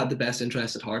knew we had the best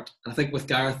interest at heart. I think with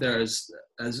Gareth there as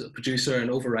a producer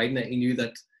and overriding it, he knew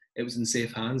that it was in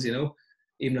safe hands, even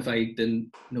if I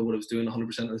didn't know what I was doing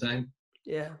 100% of the time.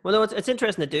 Yeah. Well, no, it's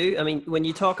interesting to do. I mean, when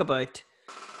you talk about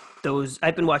those,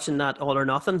 I've been watching that All or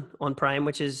Nothing on Prime,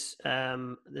 which is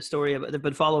the story about, they've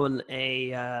been following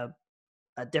a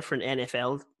different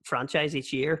NFL franchise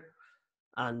each year.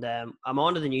 And I'm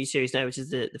on to the new series now, which is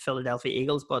the Philadelphia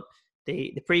Eagles. But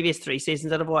the previous 3 seasons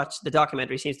that I've watched, the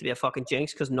documentary seems to be a fucking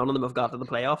jinx because none of them have got to the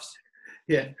playoffs.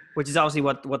 Yeah. Which is obviously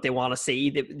what they want to see.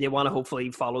 They want to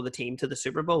hopefully follow the team to the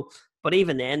Super Bowl. But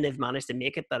even then, they've managed to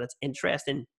make it that it's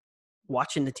interesting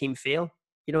watching the team fail.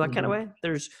 That kind of way.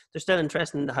 There's still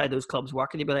interesting in how those clubs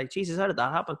work. And you'd be like, Jesus, how did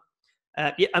that happen?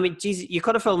 I mean, Jesus, you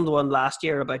could have filmed the one last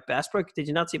year about Bestbrook. Did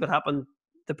you not see what happened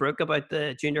to Brook about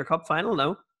the Junior Cup final?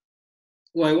 No.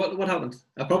 Why? What happened?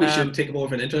 I probably should take more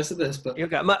of an interest in this, but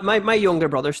okay. My younger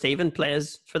brother Stephen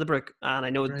plays for the Brook, and I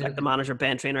know right. like the manager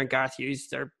Ben Trainer and Gareth Hughes.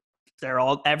 They're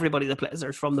all everybody that plays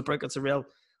there's from the Brook. It's a real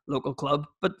local club.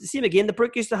 But same again, the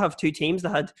Brook used to have 2 teams. They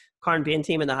had Carnbean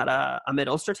team and they had a Mid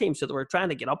Ulster team. So they were trying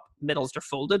to get up. Mid Ulster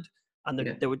folded, and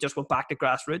they would just went back to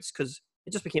grassroots because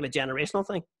it just became a generational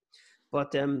thing.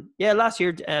 But last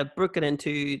year Brook got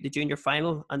into the junior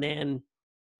final, and then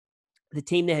the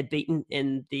team they had beaten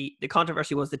in the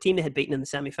controversy was the team they had beaten in the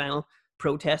semi-final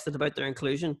protested about their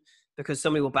inclusion because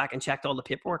somebody went back and checked all the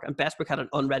paperwork, and Bestbrook had an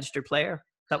unregistered player.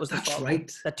 That was the fault.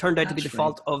 Right. That turned out to be the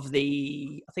fault of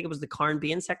I think it was the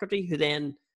Carnbean secretary, who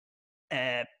then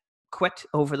quit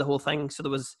over the whole thing. So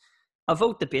there was a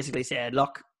vote that basically said,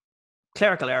 look,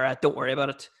 clerical error, don't worry about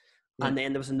it. Yeah. And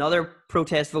then there was another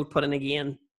protest vote put in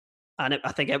again, and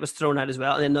I think it was thrown out as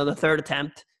well. And then another third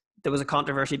attempt, there was a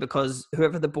controversy because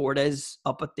whoever the board is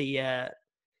up at the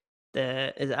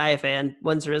is IFA in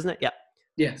Windsor, isn't it? Yeah.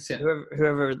 Yes. Yeah.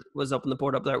 Whoever was up on the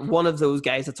board up there, one of those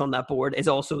guys that's on that board is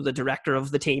also the director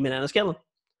of the team in Enniskillen.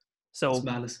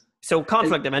 So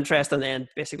conflict of interest, and then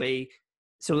basically,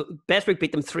 so Bestbrook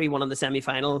beat them 3-1 in the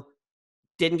semi-final,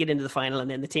 didn't get into the final,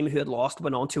 and then the team who had lost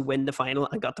went on to win the final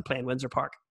and got to play in Windsor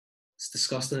Park. It's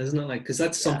disgusting, isn't it? Like, because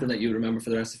that's something that you remember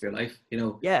for the rest of your life,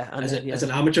 Yeah, as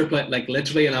an amateur player, like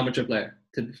literally an amateur player,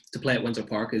 to play at Windsor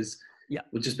Park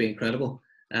would just be incredible.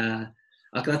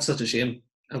 That's such a shame.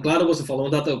 I'm glad I wasn't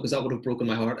following that though, because that would have broken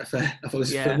my heart if I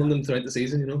was filming them throughout the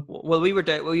season. Well, we went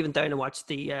down and watched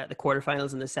the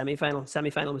quarterfinals and the semi-final.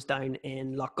 Semi-final was down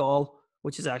in Loughgall,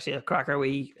 which is actually a cracker.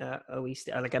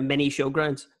 Like a mini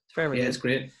showgrounds. It's very good. It's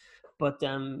great. But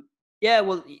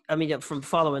well, I mean, from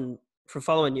following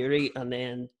Newry, and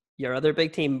then your other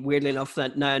big team, weirdly enough,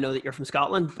 that now I know that you're from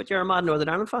Scotland, but you're a mad Northern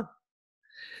Ireland fan.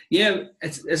 Yeah,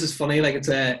 this is funny. Like, it's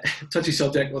a touchy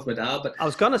subject with my dad, but I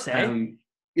was gonna say,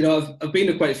 I've been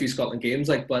to quite a few Scotland games,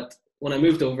 but when I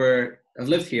moved over, I've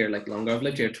lived here longer. I've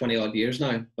lived here 20 odd years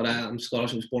now, but I'm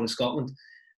Scottish. I was born in Scotland.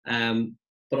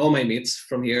 But all my mates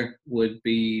from here would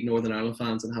be Northern Ireland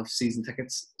fans and have season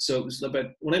tickets. So it was about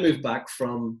when I moved back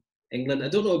from England. I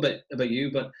don't know about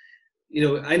you, but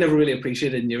I never really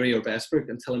appreciated Newry or Bessbrook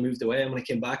until I moved away. And when I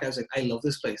came back, I was like, I love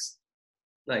this place.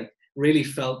 Like, really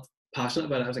felt passionate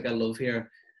about it. I was like, I love here,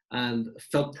 and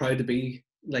felt proud to be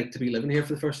living here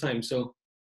for the first time. So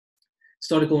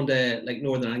started going to like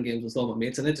Northern Ireland games with all my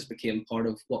mates, and it just became part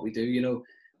of what we do.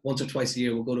 Once or twice a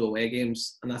year we'll go to away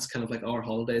games, and that's kind of like our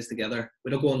holidays together.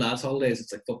 We don't go on lads' holidays;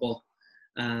 it's like football.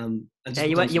 And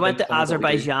you went to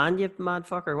Azerbaijan, you mad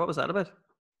fucker. What was that about?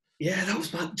 Yeah, that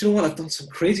was mad. Do you know what? I've done some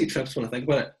crazy trips when I think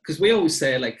about it, because we always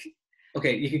say like,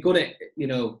 okay, you could go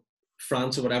to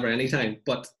France or whatever anytime,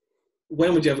 but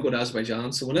when would you ever go to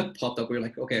Azerbaijan? So when it popped up, we were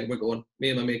like, okay, we're going. Me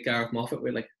and my mate Gareth Moffat,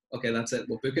 we were like, okay, that's it,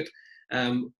 we'll book it.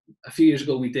 A few years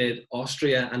ago, we did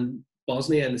Austria and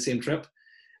Bosnia in the same trip,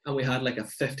 and we had like a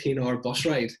 15-hour bus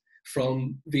ride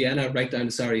from Vienna right down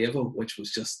to Sarajevo, which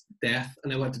was just death.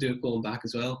 And I went to do it going back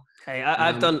as well. Hey,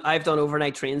 I've done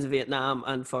overnight trains in Vietnam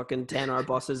and fucking 10-hour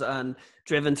buses and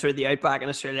driven through the outback in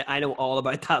Australia. I know all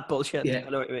about that bullshit. Yeah, I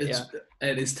know what you mean.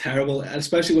 It is terrible,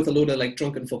 especially with a load of like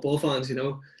drunken football fans, Yeah.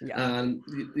 And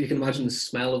you can imagine the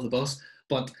smell of the bus.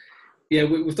 But yeah,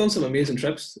 we've done some amazing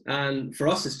trips, and for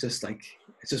us, it's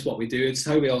just what we do. It's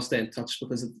how we all stay in touch,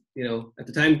 because at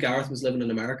the time Gareth was living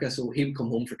in America, so he would come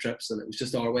home for trips, and it was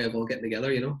just our way of all getting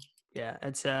together. Yeah,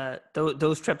 it's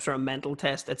those trips are a mental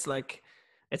test. It's like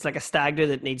a stag do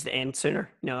that needs to end sooner.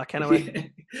 That kind of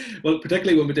way. Well,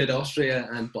 particularly when we did Austria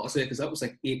and Bosnia, because that was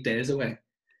like 8 days away.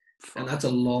 And that's a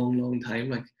long, long time.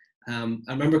 Like, I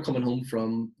remember coming home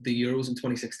from the Euros in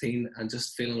 2016 and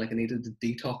just feeling like I needed to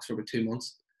detox for about 2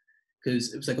 months,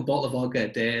 because it was like a bottle of vodka a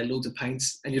day, loads of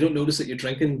pints, and you don't notice that you're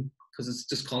drinking because it's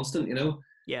just constant,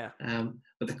 Yeah.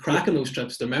 But the crack in those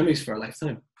trips, they're memories for a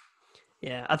lifetime.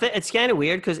 Yeah, I think it's kind of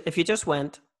weird, because if you just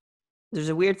went, there's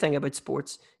a weird thing about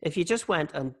sports. If you just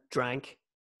went and drank,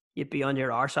 you'd be on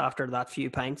your arse after that few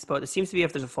pints. But it seems to be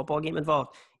if there's a football game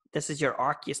involved, this is your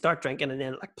arc. You start drinking and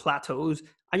then like plateaus,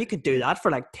 and you could do that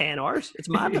for like 10 hours. It's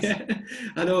madness. Yeah,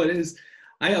 I know it is.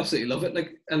 I absolutely love it. Like,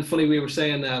 and funny, we were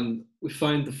saying we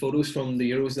found the photos from the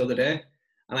Euros the other day,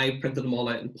 and I printed them all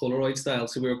out in Polaroid style.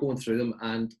 So we were going through them,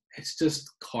 and it's just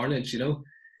carnage,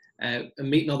 and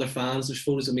meeting other fans. There's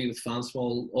photos of me with fans from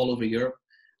all over Europe,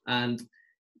 and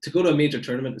to go to a major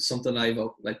tournament is something I've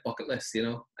like bucket list,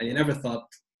 and you never thought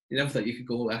you could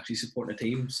go actually support a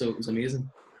team. So it was amazing.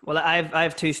 Well, I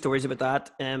have 2 stories about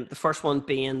that. The first one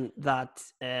being that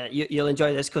you'll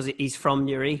enjoy this because he's from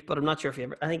Newry, but I'm not sure if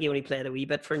I think he only played a wee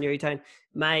bit for Newry Town.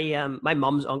 My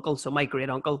mum's uncle, so my great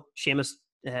uncle Seamus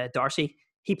Darcy,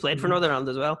 he played for Northern Ireland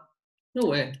as well. No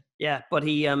way. Yeah, but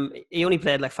he only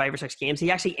played like 5 or 6 games.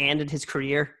 He actually ended his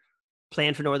career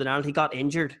playing for Northern Ireland. He got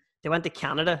injured. They went to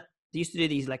Canada. They used to do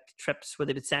these like trips where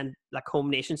they would send like home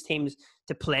nations teams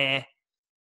to play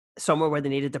somewhere where they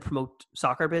needed to promote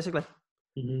soccer, basically.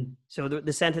 Mm-hmm. So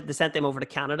they sent them over to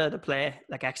Canada to play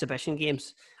like exhibition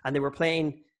games, and they were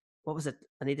playing, what was it?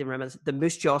 I need to remember this, the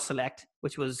Moose Jaw Select,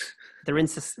 which was they're in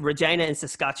Regina in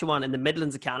Saskatchewan in the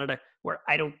Midlands of Canada, where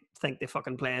I don't think they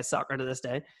fucking play soccer to this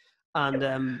day.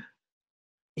 And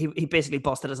he basically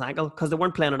busted his ankle because they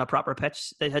weren't playing on a proper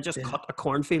pitch. They had just cut a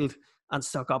cornfield and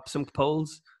stuck up some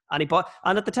poles. And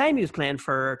and at the time he was playing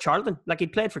for Charlton. Like,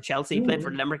 he'd played for Chelsea, he played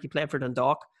for Limerick, he played for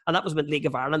Dundalk, and that was when League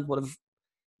of Ireland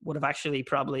would have actually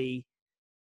probably,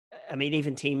 I mean,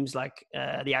 even teams like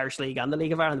the Irish League and the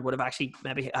League of Ireland would have actually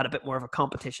maybe had a bit more of a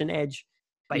competition edge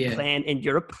by playing in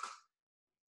Europe.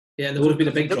 Yeah, there would have been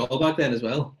a big draw back then as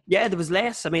well. Yeah, there was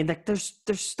less. I mean, like there's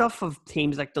stuff of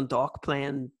teams like Dundalk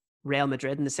playing Real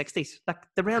Madrid in the 60s. Like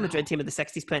the Real Madrid team in the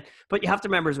 60s playing. But you have to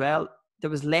remember as well, there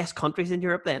was less countries in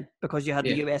Europe then, because you had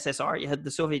the USSR, you had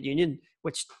the Soviet Union,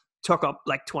 which took up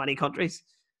like 20 countries.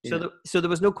 So there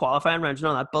was no qualifying rounds and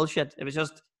all that bullshit. It was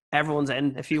just everyone's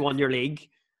in if you won your league.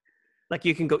 Like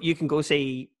you can go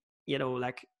see,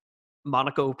 like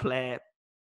Monaco play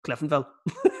Cliftonville.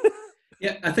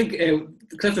 Yeah, I think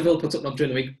Cliftonville put something up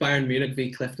during the week, Bayern Munich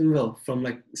v Cliftonville from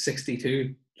like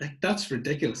 62. Like, that's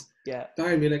ridiculous. Yeah.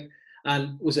 Bayern Munich.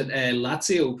 And was it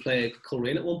Lazio played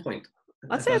Coleraine at one point?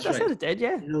 That's right. It did,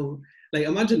 yeah. Like,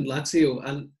 imagine Lazio,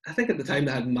 and I think at the time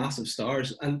they had massive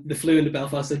stars, and they flew into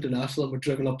Belfast International and were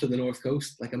driven up to the North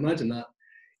Coast. Like, imagine that.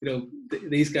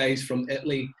 These guys from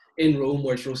Italy in Rome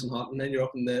where it's roasting hot, and then you're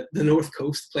up in the North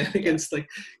Coast playing against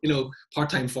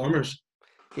part-time farmers.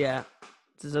 Yeah.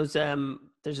 There's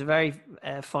a very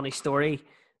funny story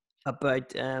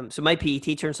about so my PE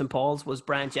teacher in St. Paul's was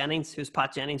Brian Jennings, who's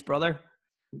Pat Jennings' brother.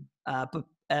 But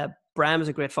Brian was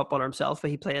a great footballer himself, but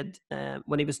he played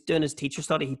when he was doing his teacher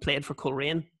study, he played for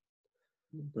Coleraine.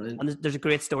 Brilliant. And there's a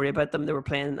great story about them. I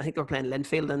think they were playing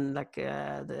Linfield in like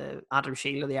the Antrim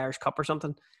Shield or the Irish Cup or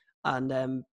something. And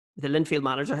the Linfield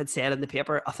manager had said in the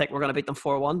paper, I think we're going to beat them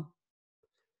 4-1.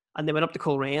 and they went up to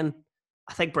Coleraine.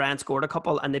 I think Brian scored a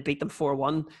couple, and they beat them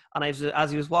 4-1. And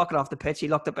as he was walking off the pitch, he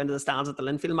looked up into the stands at the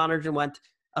Linfield manager and went,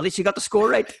 "At least you got the score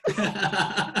right."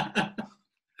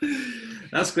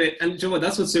 That's great. And you know what?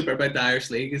 That's what's super about the Irish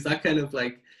League, is that kind of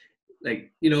like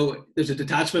there's a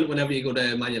detachment whenever you go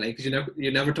to Man United, because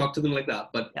you never talk to them like that.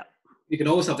 But you can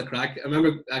always have the crack. I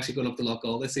remember actually going up to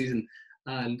Loughgall this season,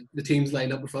 and the teams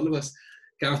lined up in front of us.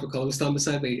 Gareth McCullum was standing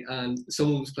beside me, and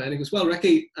someone was playing. He goes, "Well,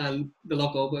 Ricky," and the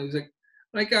Loughgall boy was like,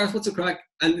 "Right, Gareth, what's the crack?"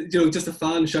 And just a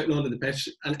fan shouting onto the pitch,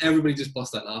 and everybody just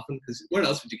bust out laughing, because where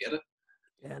else would you get it?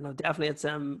 Yeah, no, definitely.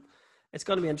 It's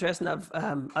going to be interesting. I've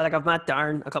met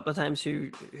Darren a couple of times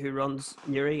who runs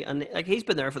Newry, and like he's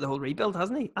been there for the whole rebuild,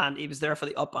 hasn't he? And he was there for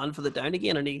the up and for the down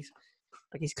again, and he's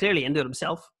clearly into it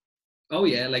himself. Oh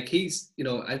yeah, like he's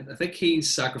I think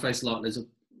he's sacrificed a lot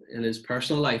in his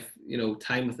personal life.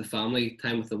 Time with the family,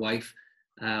 time with the wife.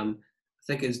 I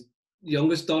think his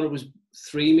youngest daughter was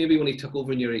 3 maybe when he took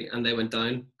over Newry, and they went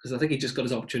down, because I think he just got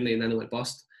his opportunity and then it went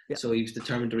bust. Yeah. So he was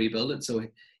determined to rebuild it. So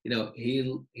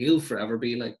he'll forever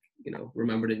be like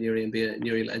remembered in Newry and be a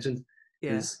Newry legend.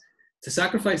 Yeah. To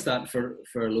sacrifice that for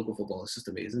local football is just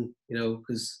amazing.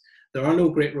 Because there are no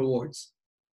great rewards.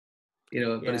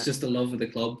 But it's just the love of the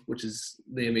club, which is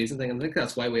the amazing thing. And I think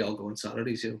that's why we all go on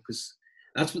Saturdays, because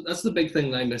that's the big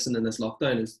thing I'm missing in this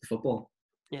lockdown, is the football.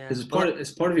 Yeah. Because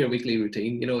it's part of your weekly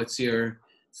routine. It's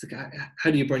like,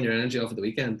 how do you burn your energy off at the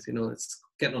weekend? It's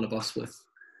getting on a bus with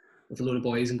a load of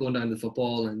boys and going down to the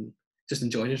football and just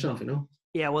enjoying yourself.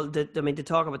 Yeah. Well, to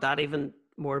talk about that even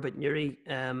more about Newry,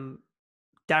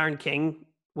 Darren King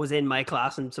was in my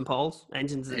class in St Paul's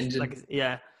Engines.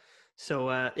 So,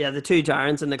 the two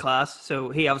Jarens in the class. So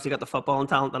he obviously got the footballing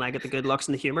talent, and I got the good looks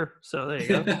and the humour. So there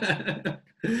you go.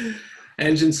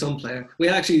 Engine's some player. We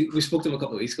spoke to him a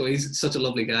couple of weeks ago. He's such a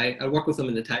lovely guy. I work with him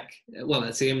in the tech. Well,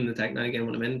 I see him in the tech now again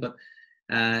when I'm in. But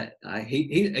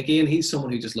he's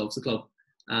someone who just loves the club.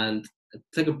 And I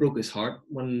think it broke his heart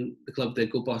when the club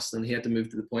did go bust and he had to move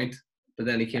to the Point. But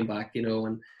then he came back,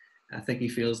 and I think he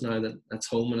feels now that that's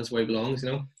home and it's where he belongs,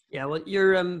 Yeah, well,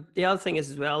 you're the other thing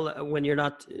is as well, when you're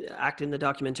not acting the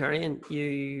documentarian,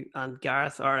 you and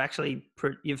Gareth are actually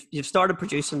you've started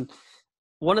producing.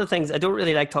 One of the things I don't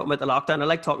really like talking about the lockdown. I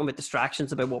like talking about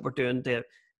distractions, about what we're doing to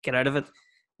get out of it.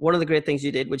 One of the great things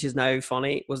you did, which is now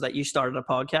funny, was that you started a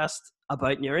podcast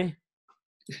about Newry.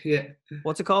 Yeah.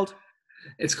 What's it called?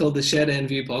 It's called the Shed End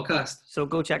View Podcast. So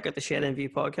go check out the Shed End View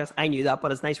Podcast. I knew that,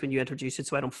 but it's nice when you introduce it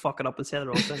so I don't fuck it up and say the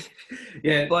wrong thing.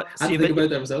 Yeah, but I think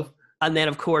about that myself. And then,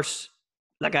 of course,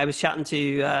 like I was chatting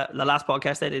to the last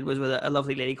podcast I did was with a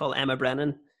lovely lady called Emma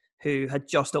Brennan, who had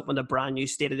just opened a brand new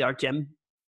state-of-the-art gym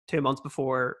 2 months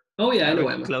before. Oh yeah, I know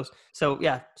Emma. Close. So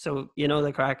yeah,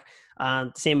 the crack.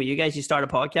 And same with you guys. You start a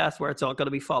podcast where it's all going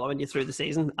to be following you through the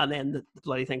season, and then the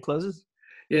bloody thing closes.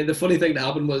 Yeah, the funny thing that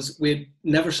happened was we'd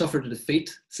never suffered a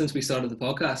defeat since we started the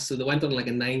podcast. So they went on like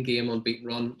a 9-game unbeaten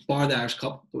run, bar the Irish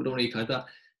Cup, but we don't really count that.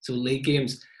 So league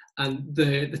games. And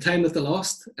the time that they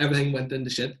lost, everything went into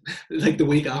shit. Like the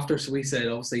week after, so we said,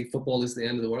 obviously, football is the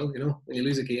end of the world. When you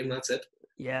lose a game, that's it.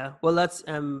 Yeah, well, that's.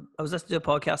 I was listening to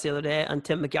a podcast the other day, and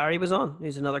Tim McGarry was on.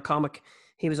 He's another comic.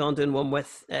 He was on doing one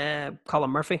with Colin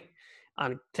Murphy,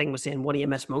 and Ting was saying, "What do you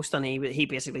miss most?" And he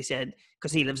basically said,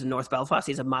 because he lives in North Belfast,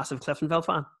 he's a massive Cliftonville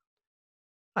fan,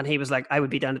 and he was like, "I would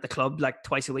be down at the club like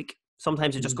twice a week.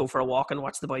 Sometimes I just go for a walk and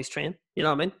watch the boys train." You know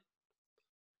what I mean?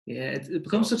 Yeah, it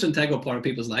becomes such an integral part of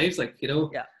people's lives,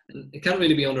 Yeah. It can't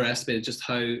really be underestimated just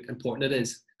how important it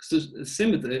is. Because the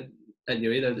same at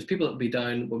Newry, there's people that will be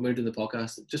down when we're doing the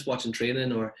podcast, just watching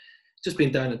training or just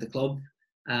being down at the club.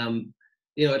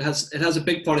 It has a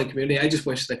big part of the community. I just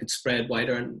wish they could spread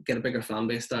wider and get a bigger fan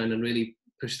base down and really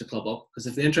push the club up. Because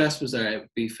if the interest was there, it would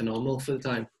be phenomenal for the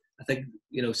town. I think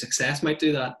success might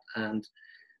do that, and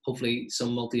hopefully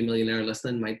some multi-millionaire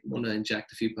listening might want to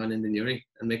inject a few pounds into Newry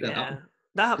and make that happen.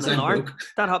 That happened in Larne.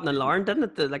 That happened in Larne,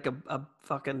 didn't it? Like a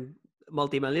fucking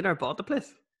multi-millionaire bought the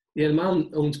place. Yeah, the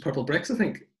man owns Purple Bricks, I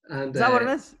think. And is that what it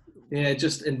is? Yeah,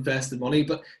 just invested money.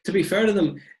 But to be fair to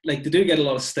them, like they do get a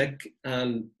lot of stick,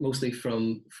 and mostly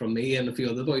from me and a few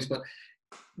other boys. But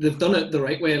they've done it the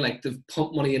right way. Like they've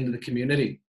pumped money into the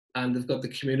community, and they've got the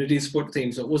community support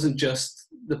team. So it wasn't just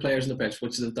the players on the pitch,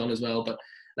 which they've done as well, but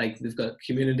like they've got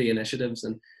community initiatives,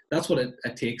 and that's what it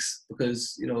takes,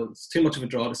 because it's too much of a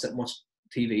draw to sit and watch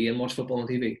TV and watch football on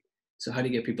TV. So how do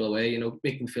you get people away?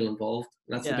 Make them feel involved.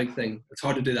 That's the big thing. It's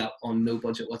hard to do that on no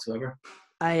budget whatsoever.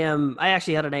 I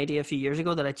actually had an idea a few years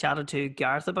ago that I chatted to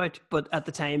Gareth about, but at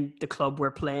the time the club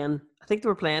were playing. I think they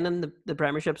were playing in the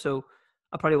Premiership, so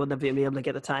I probably wouldn't have been able to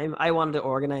get the time. I wanted to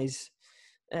organise.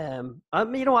 You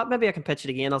know what? Maybe I can pitch it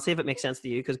again. I'll see if it makes sense to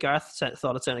you, because Gareth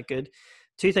thought it sounded good.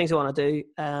 two things I want to do.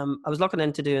 I was looking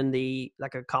into doing a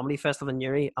comedy festival in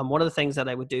Newry, and one of the things that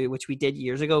I would do, which we did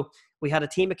years ago, we had a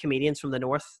team of comedians from the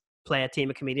north play a team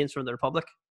of comedians from the Republic.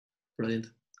 Brilliant.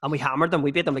 And we hammered them.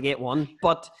 We beat them like 8-1.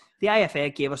 But the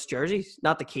IFA gave us jerseys,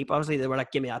 not to keep. Obviously, they were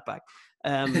like, "Give me that back."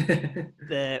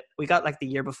 We got like the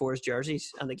year before's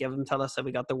jerseys, and they gave them to us, and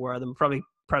we got to wear them. Probably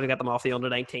got them off the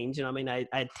under-19s. You know what I mean?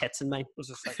 I had tits in mine. It was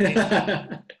just like,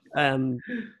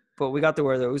 but we got to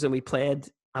wear those, and we played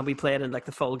in like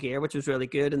the full gear, which was really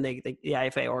good. And the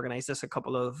IFA organised us a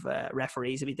couple of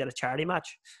referees, and we did a charity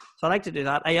match. So I like to do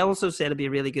that. I also said it'd be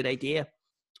a really good idea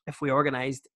if we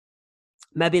organised,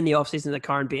 maybe in the off season, the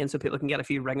Caribbean, so people can get a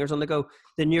few ringers on the go,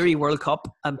 the Newry World Cup,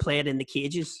 and play it in the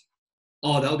cages.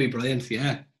 Oh, that would be brilliant!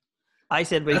 Yeah, I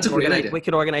said we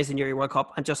could organise the Newry World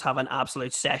Cup and just have an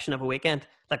absolute session of a weekend.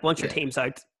 Like once your team's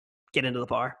out, get into the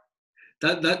bar.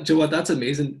 Do you know what? That's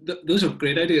amazing. Those are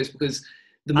great ideas, because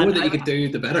the more that you could do,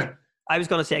 the better. I was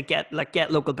going to say get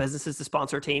local businesses to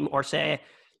sponsor a team, or say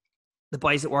the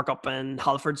boys that work up in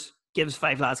Halfords, gives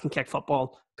 5 lads can kick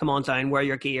football. Come on down, wear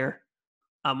your gear,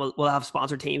 and we'll have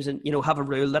sponsor teams, and have a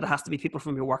rule that it has to be people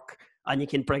from your work, and you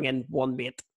can bring in one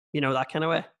mate. That kind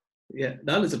of way. Yeah,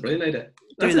 that is a brilliant idea.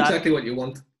 That's exactly what you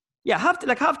want. Yeah,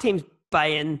 have teams buy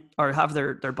in, or have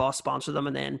their boss sponsor them,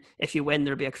 and then if you win,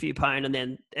 there'll be a few pound, and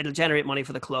then it'll generate money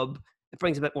for the club. It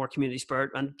brings a bit more community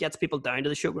spirit and gets people down to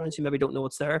the showgrounds who maybe don't know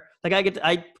what's there. Like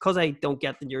because I don't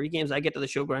get the Newry games, I get to the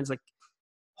showgrounds like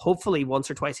hopefully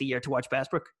once or twice a year to watch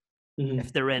Bestbrook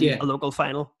if they're in a local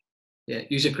final. Yeah,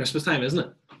 usually Christmas time, isn't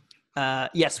it?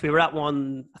 Yes, we were at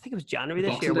one. I think it was January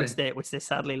this year, which they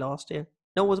sadly lost. Yeah,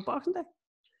 no, was it Boxing Day?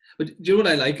 But do you know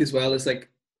what I like as well is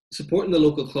like supporting the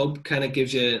local club kind of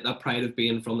gives you that pride of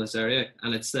being from this area,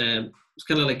 and it's kind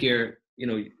of like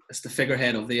it's the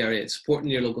figurehead of the area. It's supporting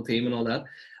your local team and all that.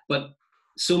 But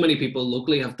so many people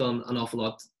locally have done an awful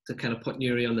lot to kind of put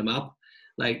Newry on the map.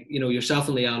 Like, yourself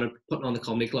and Leanne are putting on the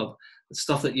comedy club. It's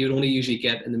stuff that you'd only usually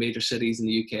get in the major cities in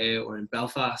the UK or in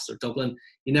Belfast or Dublin.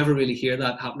 You never really hear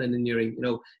that happening in Newry.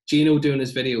 Gino doing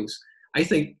his videos. I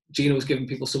think Gino's giving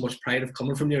people so much pride of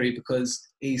coming from Newry because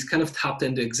he's kind of tapped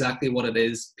into exactly what it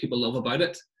is people love about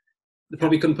it. They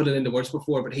probably couldn't put it into words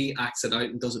before, but he acts it out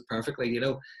and does it perfectly,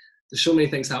 There's so many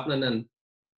things happening, and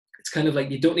it's kind of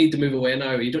like you don't need to move away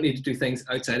now. You don't need to do things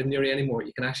outside of Newry anymore.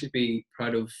 You can actually be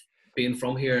proud of being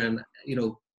from here, and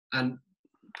and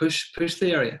push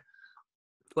the area.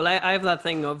 Well, I have that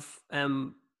thing of I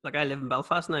live in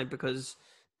Belfast now because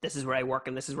this is where I work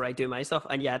and this is where I do my stuff,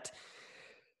 and yet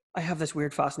I have this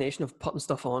weird fascination of putting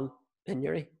stuff on in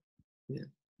Newry. Yeah.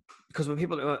 Because when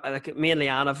people, like me and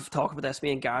Leanne have talked about this,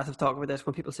 me and Gareth have talked about this,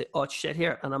 when people say, "Oh, it's shit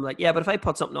here," and I'm like, yeah, but if I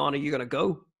put something on, are you going to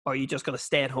go? Or are you just going to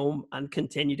stay at home and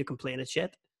continue to complain it's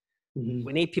shit? Mm-hmm.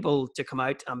 We need people to come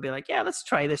out and be like, yeah, let's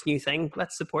try this new thing.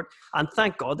 Let's support. And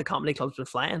thank God the comedy club's been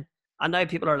flying. And now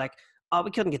people are like, oh,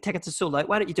 we couldn't get tickets, it's sold out.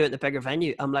 Why don't you do it in a bigger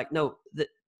venue? I'm like, no, the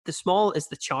small is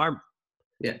the charm.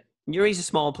 Yeah. Newry's a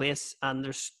small place, and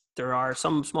there are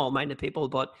some small-minded people,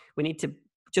 but we need to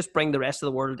just bring the rest of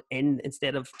the world in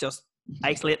instead of just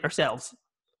isolate ourselves.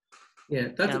 Yeah,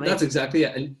 that's exactly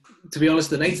it. And to be honest,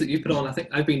 the nights that you put on, I think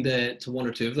I've been to one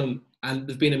or two of them, and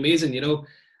they've been amazing,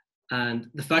 And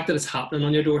the fact that it's happening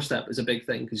on your doorstep is a big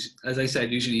thing, because, as I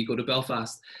said, usually you go to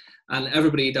Belfast, and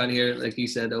everybody down here, like you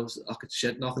said, it's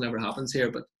shit, nothing ever happens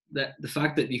here. But the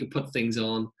fact that you can put things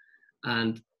on,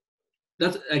 and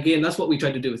that's what we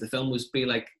tried to do with the film, was be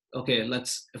like, okay,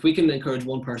 if we can encourage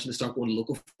one person to start going to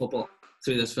local football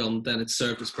through this film, then it's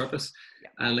served its purpose.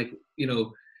 Yeah. And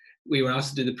we were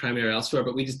asked to do the premiere elsewhere,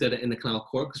 but we just did it in the Canal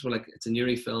Court because we're like, it's a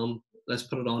Newry film. Let's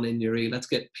put it on in Newry. Let's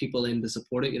get people in to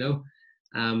support it,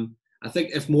 I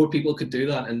think if more people could do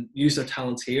that and use their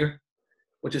talents here,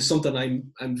 which is something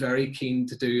I'm very keen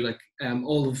to do. Like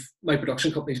all of my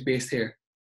production companies based here,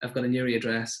 I've got a Newry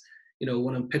address.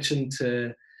 When I'm pitching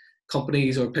to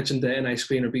companies or pitching to NI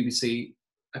Screen or BBC,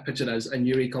 I pitch it as a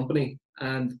Newry company.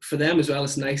 And for them as well,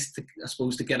 it's nice to, I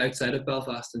suppose, to get outside of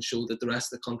Belfast and show that the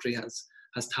rest of the country has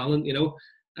talent.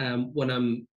 When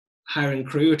I'm hiring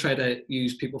crew, I try to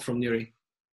use people from Newry,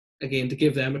 again, to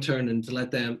give them a turn and to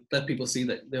let people see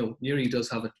that Newry does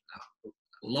have a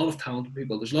lot of talented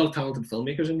people. There's a lot of talented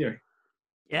filmmakers in Newry.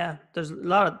 Yeah, there's a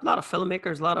lot of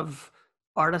filmmakers, a lot of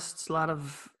artists, a lot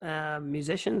of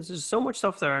musicians. There's so much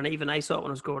stuff there, and even I saw it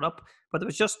when I was growing up. But there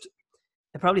was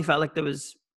it probably felt like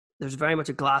there's very much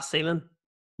a glass ceiling.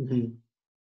 Mm-hmm.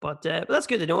 But that's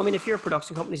good to know. I mean, if you're a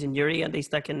production companies in Newry, at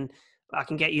least I can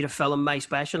get you to film my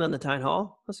special in the town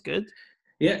hall. That's good.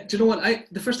 Yeah, do you know what?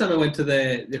 The first time I went to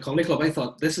the comedy club, I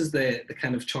thought this is the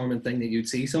kind of charming thing that you'd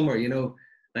see somewhere.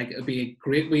 Like it'd be a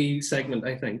great wee segment,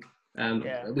 I think,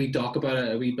 We talk about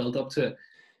it, we build up to it.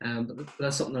 But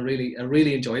that's something I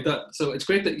really enjoyed that. So it's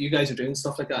great that you guys are doing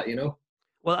stuff like that, you know.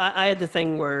 Well, I had the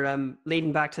thing where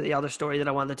leading back to the other story that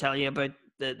I wanted to tell you about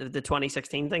the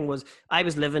 2016 thing was I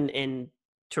was living in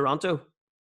Toronto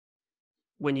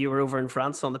when you were over in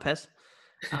France on the piss.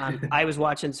 And I was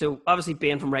watching, so obviously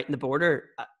being from right in the border,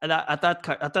 at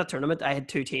that tournament, I had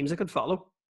two teams I could follow.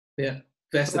 Yeah,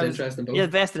 vested interest in both. Yeah,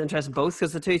 vested interest in both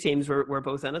because the two teams were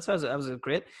both in it, so that was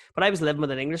great. But I was living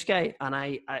with an English guy, and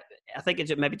I think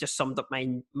it maybe just summed up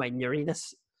my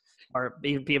nerdiness, or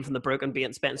being from the Brook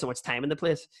and spending so much time in the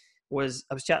place. Was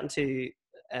I was chatting to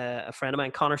a friend of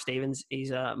mine, Connor Stevens. He's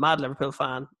a mad Liverpool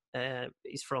fan.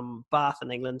 He's from Bath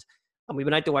in England. And we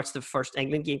went out to watch the first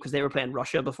England game because they were playing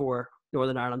Russia before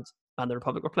Northern Ireland and the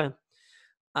Republic were playing.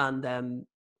 And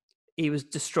he was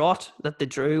distraught that they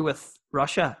drew with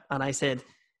Russia. And I said,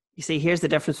 you see, here's the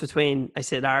difference between, I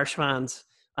said, Irish fans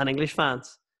and English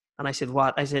fans. And I said,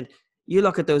 what? I said, you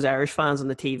look at those Irish fans on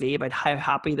the TV about how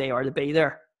happy they are to be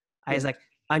there. I was like,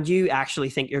 and you actually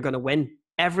think you're going to win.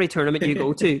 Every tournament you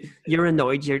go to, you're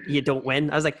annoyed you don't win.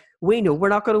 I was like, we know we're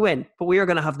not going to win, but we are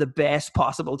going to have the best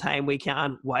possible time we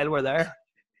can while we're there.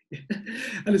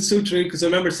 And it's so true, because I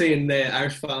remember seeing the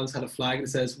Irish fans had a flag that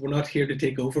says, we're not here to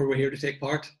take over, we're here to take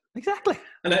part. Exactly.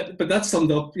 But that's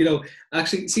summed up, you know.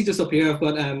 Actually, see, just up here, I've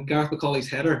got Gareth McCauley's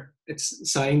header.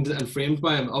 It's signed and framed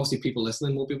by him. Obviously, people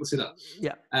listening won't be able to see that.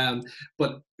 Yeah.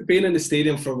 But being in the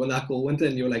stadium for when that goal went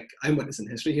in, you're like, I'm witnessing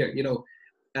history here, you know.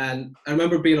 And I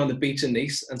remember being on the beach in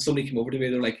Nice, and somebody came over to me.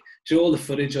 They're like, "Do you know all the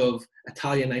footage of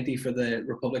Italia '90 for the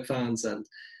Republic fans and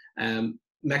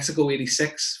Mexico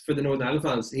 '86 for the Northern Ireland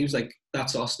fans?" He was like,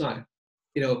 "That's us now."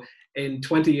 You know, in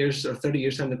 20 years or 30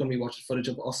 years time, they're going to be watching footage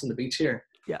of us on the beach here.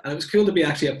 Yeah. And it was cool to be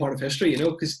actually a part of history, you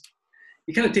know, because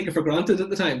you kind of take it for granted at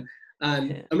the time.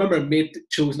 And I remember a mate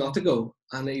chose not to go,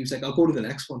 and he was like, "I'll go to the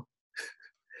next one."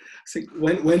 It's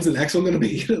like, when's the next one going to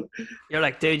be? You know? You're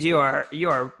like, dude, you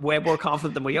are way more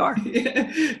confident than we are.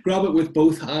 Yeah. Grab it with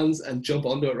both hands and jump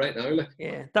onto it right now. Like.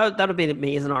 Yeah, that would be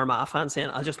me as an Armagh fan saying,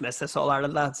 I'll just miss this All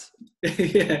Ireland, lads.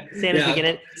 Yeah. Same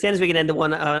as we get into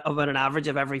one about an average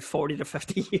of every 40 to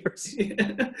 50 years.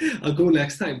 Yeah. I'll go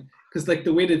next time, because like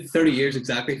they waited 30 years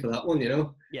exactly for that one, you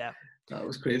know. Yeah, that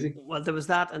was crazy. Well, there was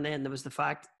that, and then there was the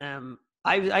fact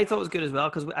I thought it was good as well,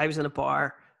 because I was in a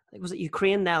bar. Was it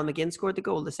Ukraine? Niall McGinn scored the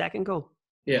goal, the second goal.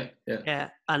 Yeah.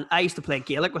 And I used to play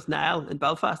Gaelic with Niall in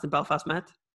Belfast Met.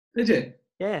 Did you?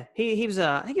 Yeah, he was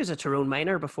I think he was a Tyrone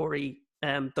minor before he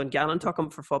Dungannon took him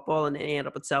for football, and then he ended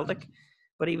up at Celtic.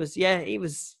 But he's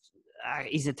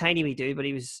a tiny wee dude, but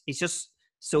he's just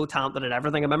so talented at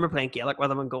everything. I remember playing Gaelic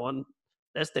with him and going,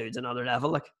 this dude's another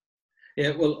level. Like.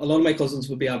 Yeah, well, a lot of my cousins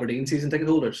would be Aberdeen season ticket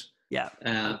holders. Yeah.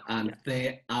 And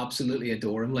they absolutely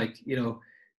adore him. Like, you know,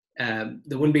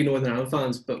 there wouldn't be Northern Ireland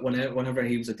fans, but whenever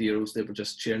he was at the Euros, they were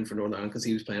just cheering for Northern Ireland because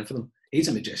he was playing for them. He's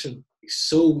a magician. He's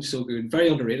so good. Very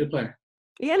underrated player.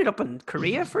 He ended up in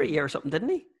Korea for a year or something, didn't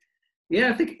he? Yeah,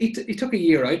 I think he took a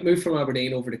year out, moved from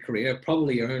Aberdeen over to Korea,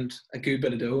 probably earned a good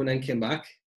bit of dough, and then came back.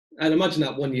 I'd imagine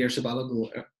that 1 year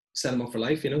sabbatical set him up for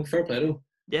life, you know. Fair play to him.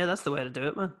 Yeah, that's the way to do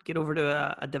it, man. Get over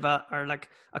to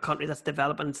a country that's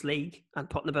developing its league and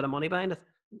putting a bit of money behind it.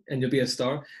 And you'll be a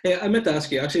star. Hey, I meant to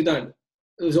ask you, actually, Dan,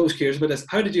 I was always curious about this.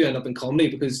 How did you end up in comedy?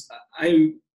 Because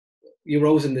you were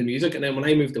always into music, and then when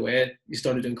I moved away, you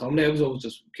started doing comedy. I was always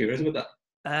just curious about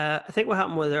that. I think what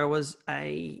happened was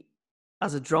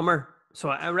as a drummer, so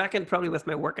I reckon probably with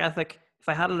my work ethic, if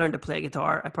I had learned to play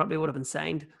guitar, I probably would have been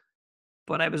signed.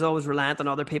 But I was always reliant on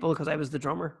other people because I was the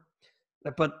drummer.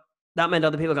 But that meant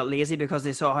other people got lazy because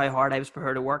they saw how hard I was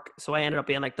prepared to work. So I ended up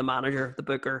being like the manager, the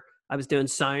booker. I was doing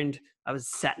sound. I was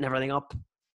setting everything up.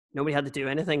 Nobody had to do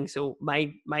anything. So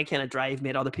my kind of drive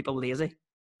made other people lazy.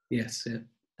 Yes, yeah.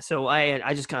 So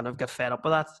I just kind of got fed up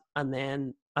with that. And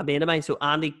then a mate of mine, so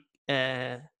Andy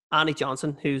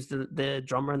Johnson, who's the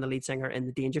drummer and the lead singer in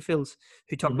the Dangerfields,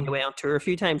 who took me away on tour a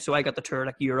few times. So I got to tour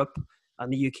like Europe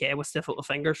and the UK with Stiff Little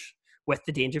Fingers with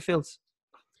the Dangerfields.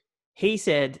 He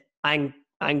said, I'm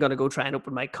going to go try and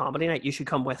open my comedy night. You should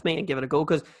come with me and give it a go.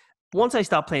 Because once I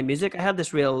stopped playing music, I had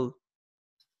no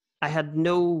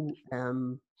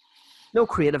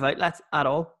creative outlet at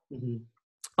all. Mm-hmm.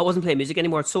 I wasn't playing music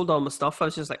anymore. It sold all my stuff. I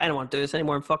was just like, I don't want to do this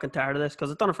anymore. I'm fucking tired of this, because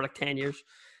I've done it for like 10 years.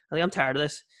 I think I'm tired of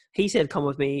this. He said, come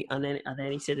with me. And then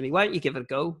he said to me, why don't you give it a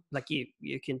go? Like you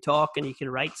can talk and you can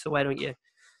write. So why don't you?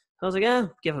 I was like, yeah,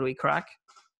 give it a wee crack.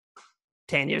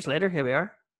 10 years later, here we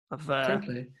are.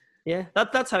 Yeah,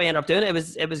 that's how I ended up doing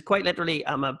it. It was quite literally,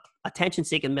 I'm a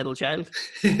attention-seeking middle child.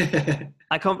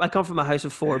 I come from a house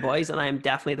of 4 boys, and I am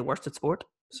definitely the worst at sport.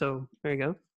 So there you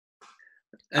go.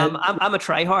 I'm a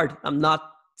try-hard. I'm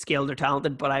not skilled or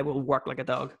talented, but I will work like a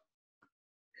dog.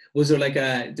 Was there like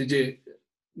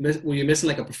were you missing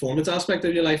like a performance aspect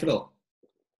of your life at all?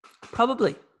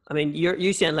 Probably. I mean,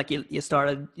 you saying like you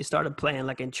started playing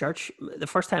like in church. The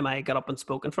first time I got up and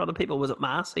spoke in front of people was at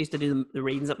Mass. I used to do the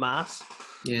readings at Mass.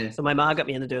 Yeah. So my mom got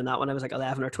me into doing that when I was like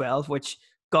 11 or 12, which,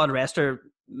 God rest her,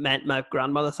 meant my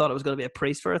grandmother thought I was going to be a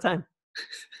priest for a time.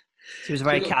 She was a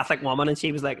very Catholic woman, and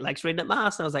she was like, likes reading at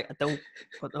Mass. And I was like, I don't,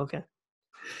 but okay.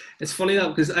 It's funny that,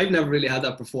 because I've never really had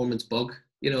that performance bug.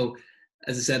 You know,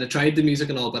 as I said, I tried the music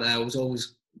and all, but I was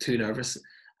always too nervous.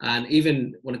 And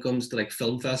even when it comes to like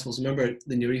film festivals, remember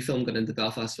the Newry film got into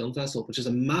Belfast Film Festival, which is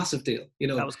a massive deal, you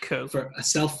know, that was cool for a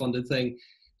self-funded thing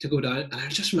to go down. And I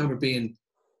just remember being,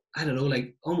 I don't know,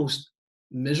 like almost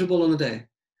miserable on the day.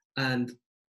 And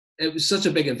it was such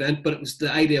a big event, but it was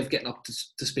the idea of getting up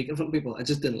to speak in front of people. I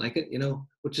just didn't like it, you know,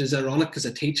 which is ironic because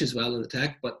I teach as well in the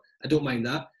tech, but I don't mind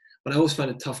that. But I always find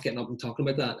it tough getting up and talking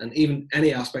about that. And even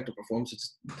any aspect of performance,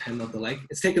 it's tend not to like.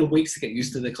 It's taken weeks to get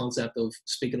used to the concept of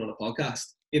speaking on a podcast,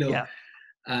 you know, yeah.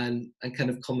 and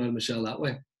kind of coming out of my shell that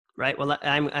way. Right. Well,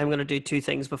 I'm going to do two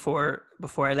things before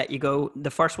I let you go. The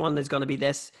first one is going to be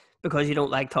this: because you don't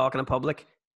like talking in public,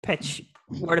 pitch.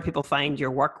 Where do people find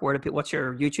your work? What's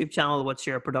your YouTube channel? What's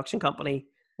your production company?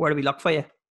 Where do we look for you?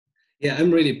 Yeah, I'm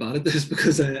really bad at this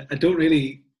because I don't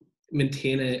really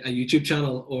maintain a YouTube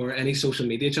channel or any social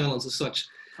media channels as such.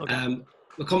 Okay.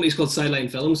 The company's called Sideline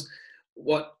Films.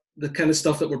 What the kind of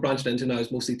stuff that we're branched into now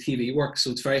is mostly TV work,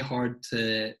 so it's very hard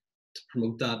to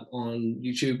promote that on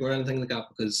YouTube or anything like that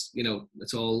because, you know,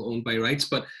 it's all owned by rights.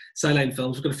 But Sideline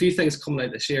Films, we've got a few things coming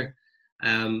out this year,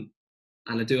 and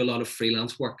I do a lot of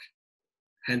freelance work.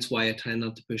 Hence why I try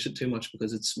not to push it too much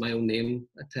because it's my own name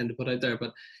I tend to put out there.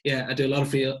 But yeah, I do a lot of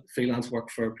freelance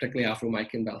work for particularly Afro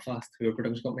Mike in Belfast, who are a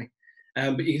production company.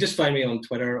 But you can just find me on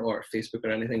Twitter or Facebook or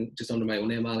anything, just under my own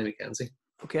name, Ali McKenzie.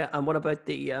 Okay, and what about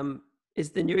is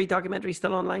the Newry documentary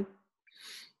still online?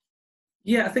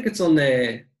 Yeah, I think it's on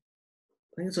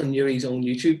Newry's own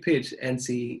YouTube page,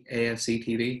 NCAFC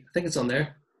TV. I think it's on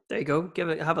there. There you go.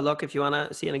 Have a look if you want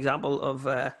to see an example of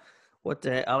what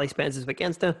Ali spends his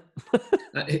weekends doing.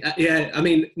 Yeah, I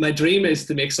mean, my dream is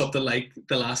to make something like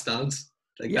The Last Dance.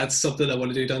 Like that's something I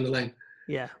want to do down the line.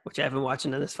 Yeah, which I've been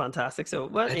watching and it's fantastic. So,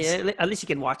 well, yeah, at least you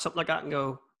can watch something like that and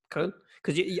go, cool.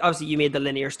 Because obviously you made the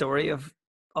linear story of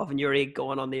Newry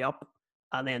going on the up,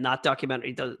 and then that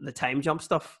documentary, the time jump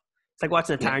stuff. It's like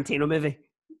watching a Tarantino movie.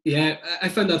 Yeah, I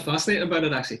found that fascinating about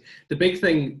it, actually. The big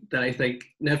thing that I think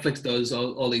Netflix does,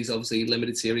 all these obviously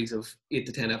limited series of 8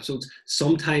 to 10 episodes,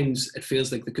 sometimes it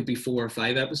feels like there could be 4 or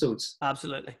 5 episodes.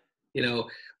 Absolutely. You know,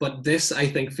 but this, I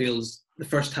think, feels, the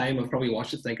first time I've probably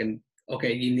watched it thinking,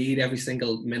 okay, you need every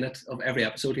single minute of every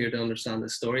episode here to understand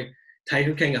this story.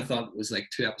 Tiger King, I thought, was like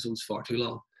 2 episodes far too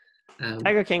long.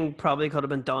 Tiger King probably could have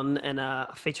been done in a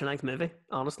feature-length movie,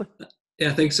 honestly. Yeah,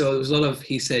 I think so. There was a lot of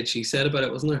he said, she said about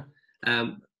it, wasn't there?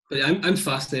 But I'm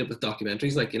fascinated with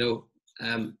documentaries, like, you know,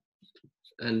 and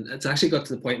it's actually got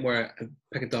to the point where I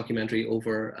pick a documentary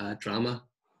over drama.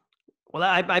 Well,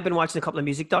 I've been watching a couple of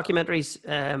music documentaries.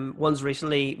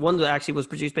 One that actually was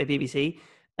produced by BBC,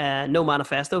 No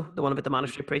Manifesto, the one about the Manor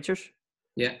Street Preachers.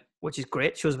 Yeah. Which is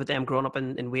great. Shows about them growing up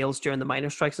in Wales during the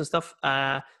miners' strikes and stuff.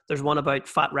 There's one about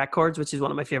Fat Records, which is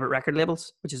one of my favorite record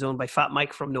labels, which is owned by Fat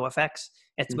Mike from NoFX.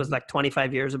 It was like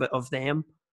 25 years of them.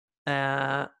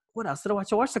 What else did I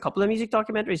watch? I watched a couple of music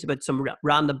documentaries about some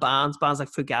random bands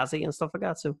like Fugazi and stuff like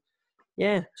that. So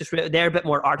yeah, just they're a bit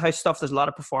more art house stuff. There's a lot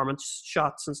of performance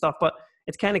shots and stuff, but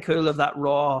it's kind of cool of that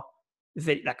raw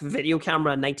video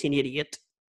camera in 1988.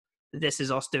 This is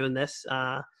us doing this.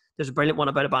 There's a brilliant one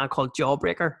about a band called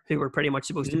Jawbreaker, who were pretty much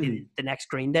supposed to be the next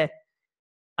Green Day.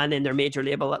 And then their major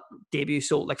label debut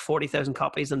sold like 40,000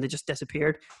 copies and they just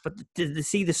disappeared. But to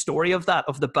see the story of that,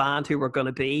 of the band who were going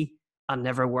to be and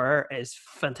never were, is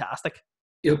fantastic.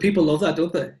 You know, people love that,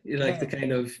 don't they? You like the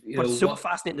kind of, you know. It's so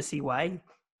fascinating to see why.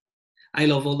 I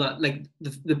love all that. Like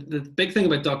the big thing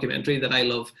about documentary that I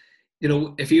love, you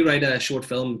know, if you write a short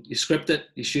film, you script it,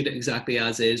 you shoot it exactly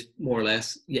as is, more or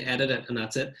less, you edit it, and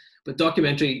that's it. But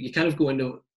documentary, you kind of go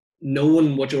into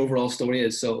knowing what your overall story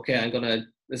is. So, okay,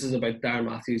 this is about Darren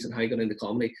Matthews and how he got into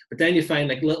comedy. But then you find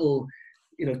like little,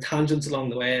 you know, tangents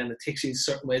along the way, and it takes you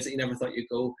certain ways that you never thought you'd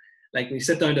go. Like when you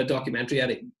sit down to a documentary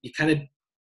edit,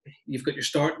 you've got your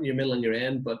start and your middle and your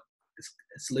end, but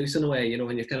it's loose in a way, you know,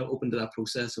 and you're kind of open to that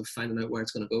process of finding out where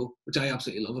it's going to go, which I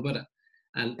absolutely love about it.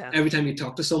 And every time you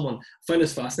talk to someone, I find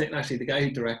this fascinating, actually. The guy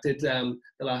who directed The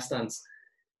Last Dance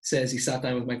says he sat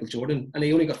down with Michael Jordan and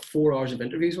he only got 4 hours of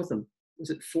interviews with him. Was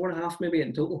it 4.5 maybe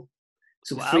in total?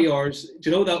 So 3 hours. Do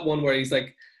you know that one where he's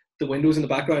like, the windows in the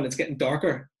background, it's getting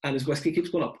darker, and his whiskey keeps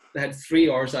going up. They had 3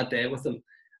 hours that day with him,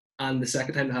 and the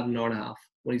second time they had an hour and a half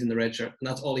when he's in the red shirt, and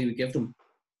that's all he would give them.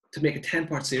 To make a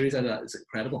 10-part series out of that is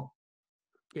incredible.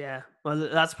 Yeah, well,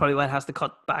 that's probably why it has to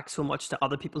cut back so much to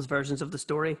other people's versions of the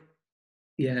story.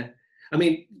 Yeah, I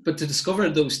mean, but to discover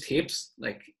those tapes,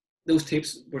 like those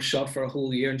tapes were shot for a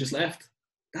whole year and just left.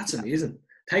 That's amazing.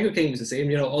 Tiger King was the same,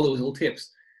 you know, all those old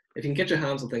tapes. If you can get your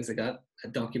hands on things like that, a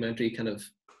documentary kind of,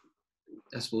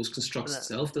 I suppose, constructs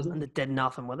itself, doesn't it? And it did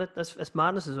nothing with it. It's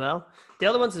madness as well. The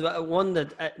other ones, one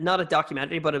that not a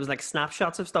documentary, but it was like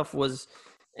snapshots of stuff, was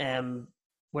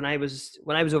when I was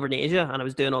over in Asia and I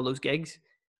was doing all those gigs,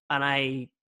 and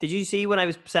did you see when I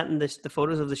was sending the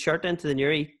photos of the shirt into the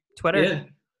Newry Twitter?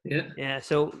 Yeah.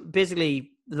 So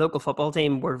basically, the local football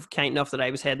team were kind enough that I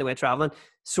was heading away traveling,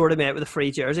 sorted me out with a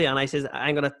free jersey, and I said,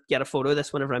 I'm going to get a photo of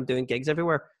this whenever I'm doing gigs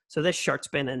everywhere. So this shirt's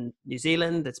been in New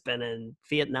Zealand, it's been in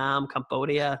Vietnam,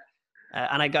 Cambodia,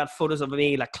 and I got photos of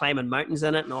me like climbing mountains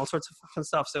in it and all sorts of fucking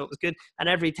stuff. So it was good. And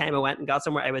every time I went and got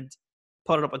somewhere, I would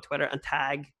put it up on Twitter and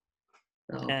tag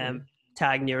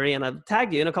Newry, and I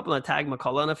tagged you in a couple, and I tagged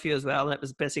McCullough in a few as well. And it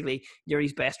was basically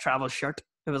Newry's best travel shirt.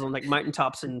 It was on like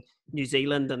mountaintops in New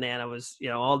Zealand, and then I was, you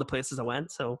know, all the places I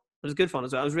went. So it was good fun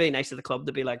as well. It was really nice of the club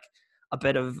to be like a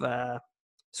bit of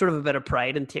sort of a bit of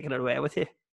pride in taking it away with you.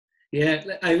 Yeah,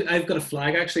 I've got a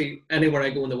flag actually. Anywhere I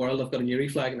go in the world, I've got a Newry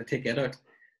flag, and I take it out.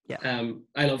 Yeah.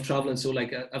 I love traveling, so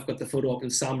like I've got the photo up in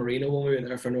San Marino when we were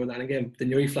there for Northern Ireland game. The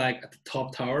Newry flag at the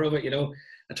top tower of it, you know.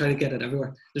 I try to get it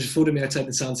everywhere. There's a photo of me outside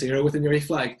the San Siro with the Newry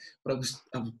flag, but I was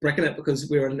bricking it because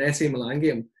we were in an AC Milan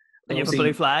game. And you have a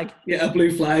blue flag? Yeah, a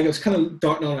blue flag. I was kind of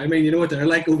darting on. I mean, you know what they're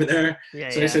like over there. Yeah,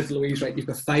 so I said to Louise, right, you've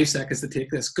got 5 seconds to take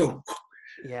this. Go.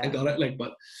 Yeah. I got it. Like,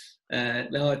 but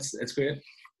no, it's great.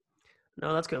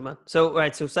 No, that's good, man. So,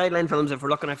 right, so Sideline Films, if we're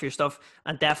looking for your stuff,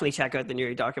 and definitely check out the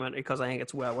Newry documentary, because I think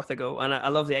it's well worth a go. And I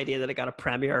love the idea that it got a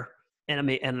premiere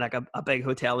in like a big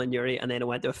hotel in Newry, and then it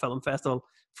went to a film festival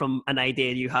from an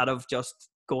idea you had of just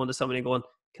going to somebody and going,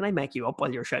 can I make you up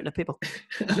while you're shouting at people?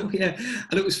 Yeah,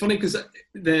 and it was funny because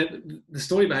the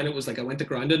story behind it was like I went to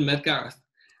Grounded and met Gareth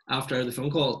after the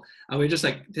phone call, and we were just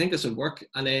like, do you think this would work?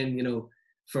 And then, you know,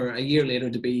 for a year later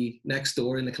to be next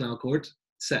door in the Canal Court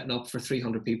setting up for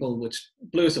 300 people, which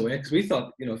blew us away, because we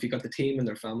thought, you know, if you got the team and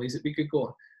their families, that we could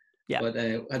go. Yeah. But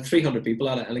had 300 people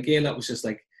at it, and again, that was just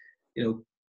like, you know,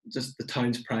 just the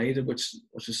town's pride, which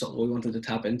is something we wanted to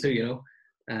tap into, you know.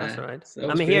 That's right. So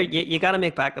I mean, great. Here you got to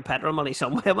make back the petrol money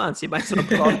somewhere, man. So you might sort of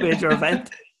put on a major event.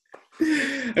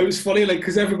 It was funny, like,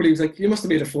 because everybody was like, "You must have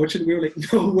made a fortune." We were like,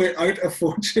 "No, we're out of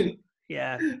fortune."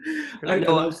 Yeah, like,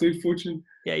 no, absolute fortune.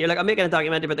 Yeah, you're like, I'm making a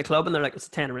documentary about the club, and they're like, it's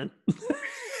a tenner in.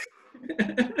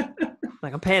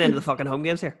 Like, I'm paying into the fucking home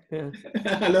games here. Yeah.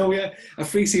 I know, yeah, a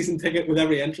free season ticket with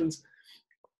every entrance.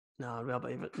 No, I don't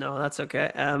believe it. No, that's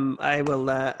okay. I will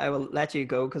let you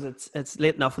go because it's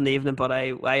late enough in the evening. But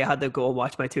I had to go and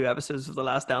watch my 2 episodes of The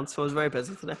Last Dance, so I was very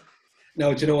busy today.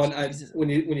 No, do you know what? When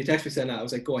you texted me saying that, I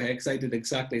was like, go ahead, because I did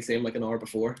exactly the same like an hour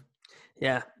before.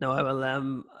 Yeah, no, I will.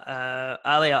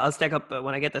 Ali, I'll stick up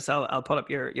when I get this. I'll put up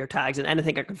your tags, and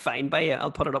anything I can find by you, I'll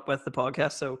put it up with the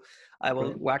podcast. So I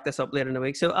will whack this up later in the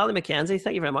week. So Ali McKenzie,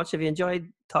 thank you very much. Have you enjoyed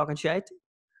talking shite?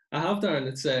 I have, Darren.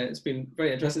 It's been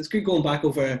very interesting. It's good going back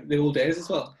over the old days as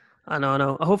well. I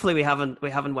know. Hopefully we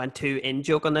haven't went too in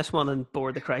joke on this one and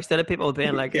bored the Christ out of people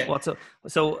being like, yeah. What's up?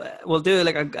 So we'll do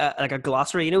like a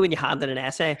glossary. You know, when you hand in an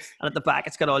essay and at the back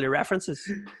it's got all your references.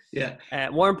 Yeah.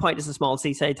 Warrenpoint is a small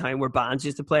seaside town where bands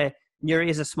used to play. Newry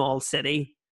is a small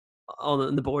city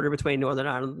on the border between Northern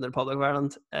Ireland and the Republic of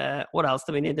Ireland. What else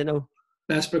do we need to know?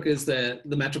 Bessbrook is the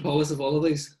metropolis of all of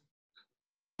these.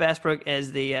 Bessbrook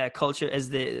is the culture, is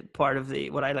the part of the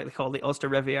what I like to call the Ulster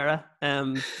Riviera.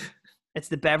 It's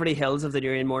the Beverly Hills of the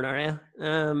Newry and Mourne area.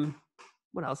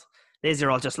 What else? These are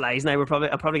all just lies now. I'll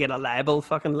probably get a libel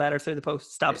fucking letter through the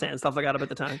post. Stop saying stuff like that about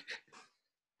the town.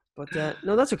 But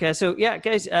no, that's okay. So yeah,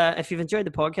 guys, if you've enjoyed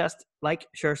the podcast, like,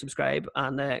 share, subscribe,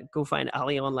 and go find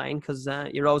Ali online, because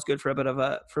you're always good for a bit of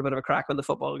a crack when the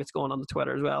football gets going on the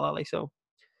Twitter as well, Ali. So.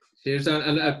 Cheers,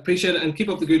 and I appreciate it, and keep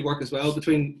up the good work as well.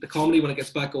 Between the comedy when it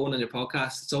gets back going on your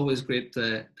podcast, it's always great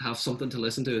to have something to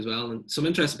listen to as well, and some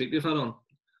interesting people you've had on.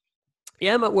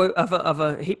 Yeah, I've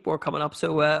a heap more coming up.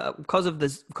 So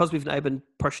because we've now been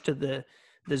pushed to the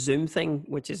Zoom thing,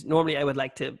 which is normally I would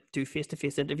like to do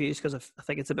face-to-face interviews because I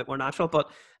think it's a bit more natural,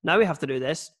 but now we have to do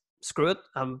this. Screw it.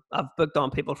 I've booked on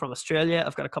people from Australia.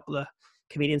 I've got a couple of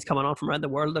comedians coming on from around the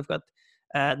world. I've got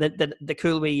the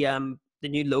cool wee the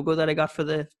new logo that I got for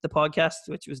the podcast,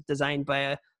 which was designed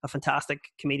by a fantastic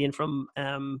comedian from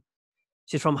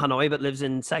she's from Hanoi but lives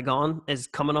in Saigon, is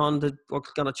coming on to, we're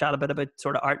going to chat a bit about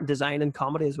sort of art and design and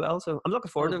comedy as well. So I'm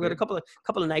looking forward to it. We've got a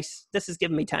couple of nice, this has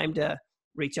given me time to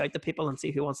reach out to people and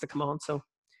see who wants to come on. So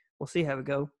we'll see how we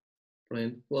go.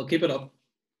 Brilliant. Well, keep it up.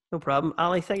 No problem.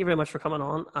 Ali, thank you very much for coming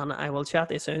on, and I will chat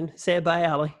to you soon. Say bye,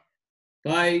 Ali.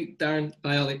 Bye, Darren.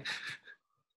 Bye, Ali.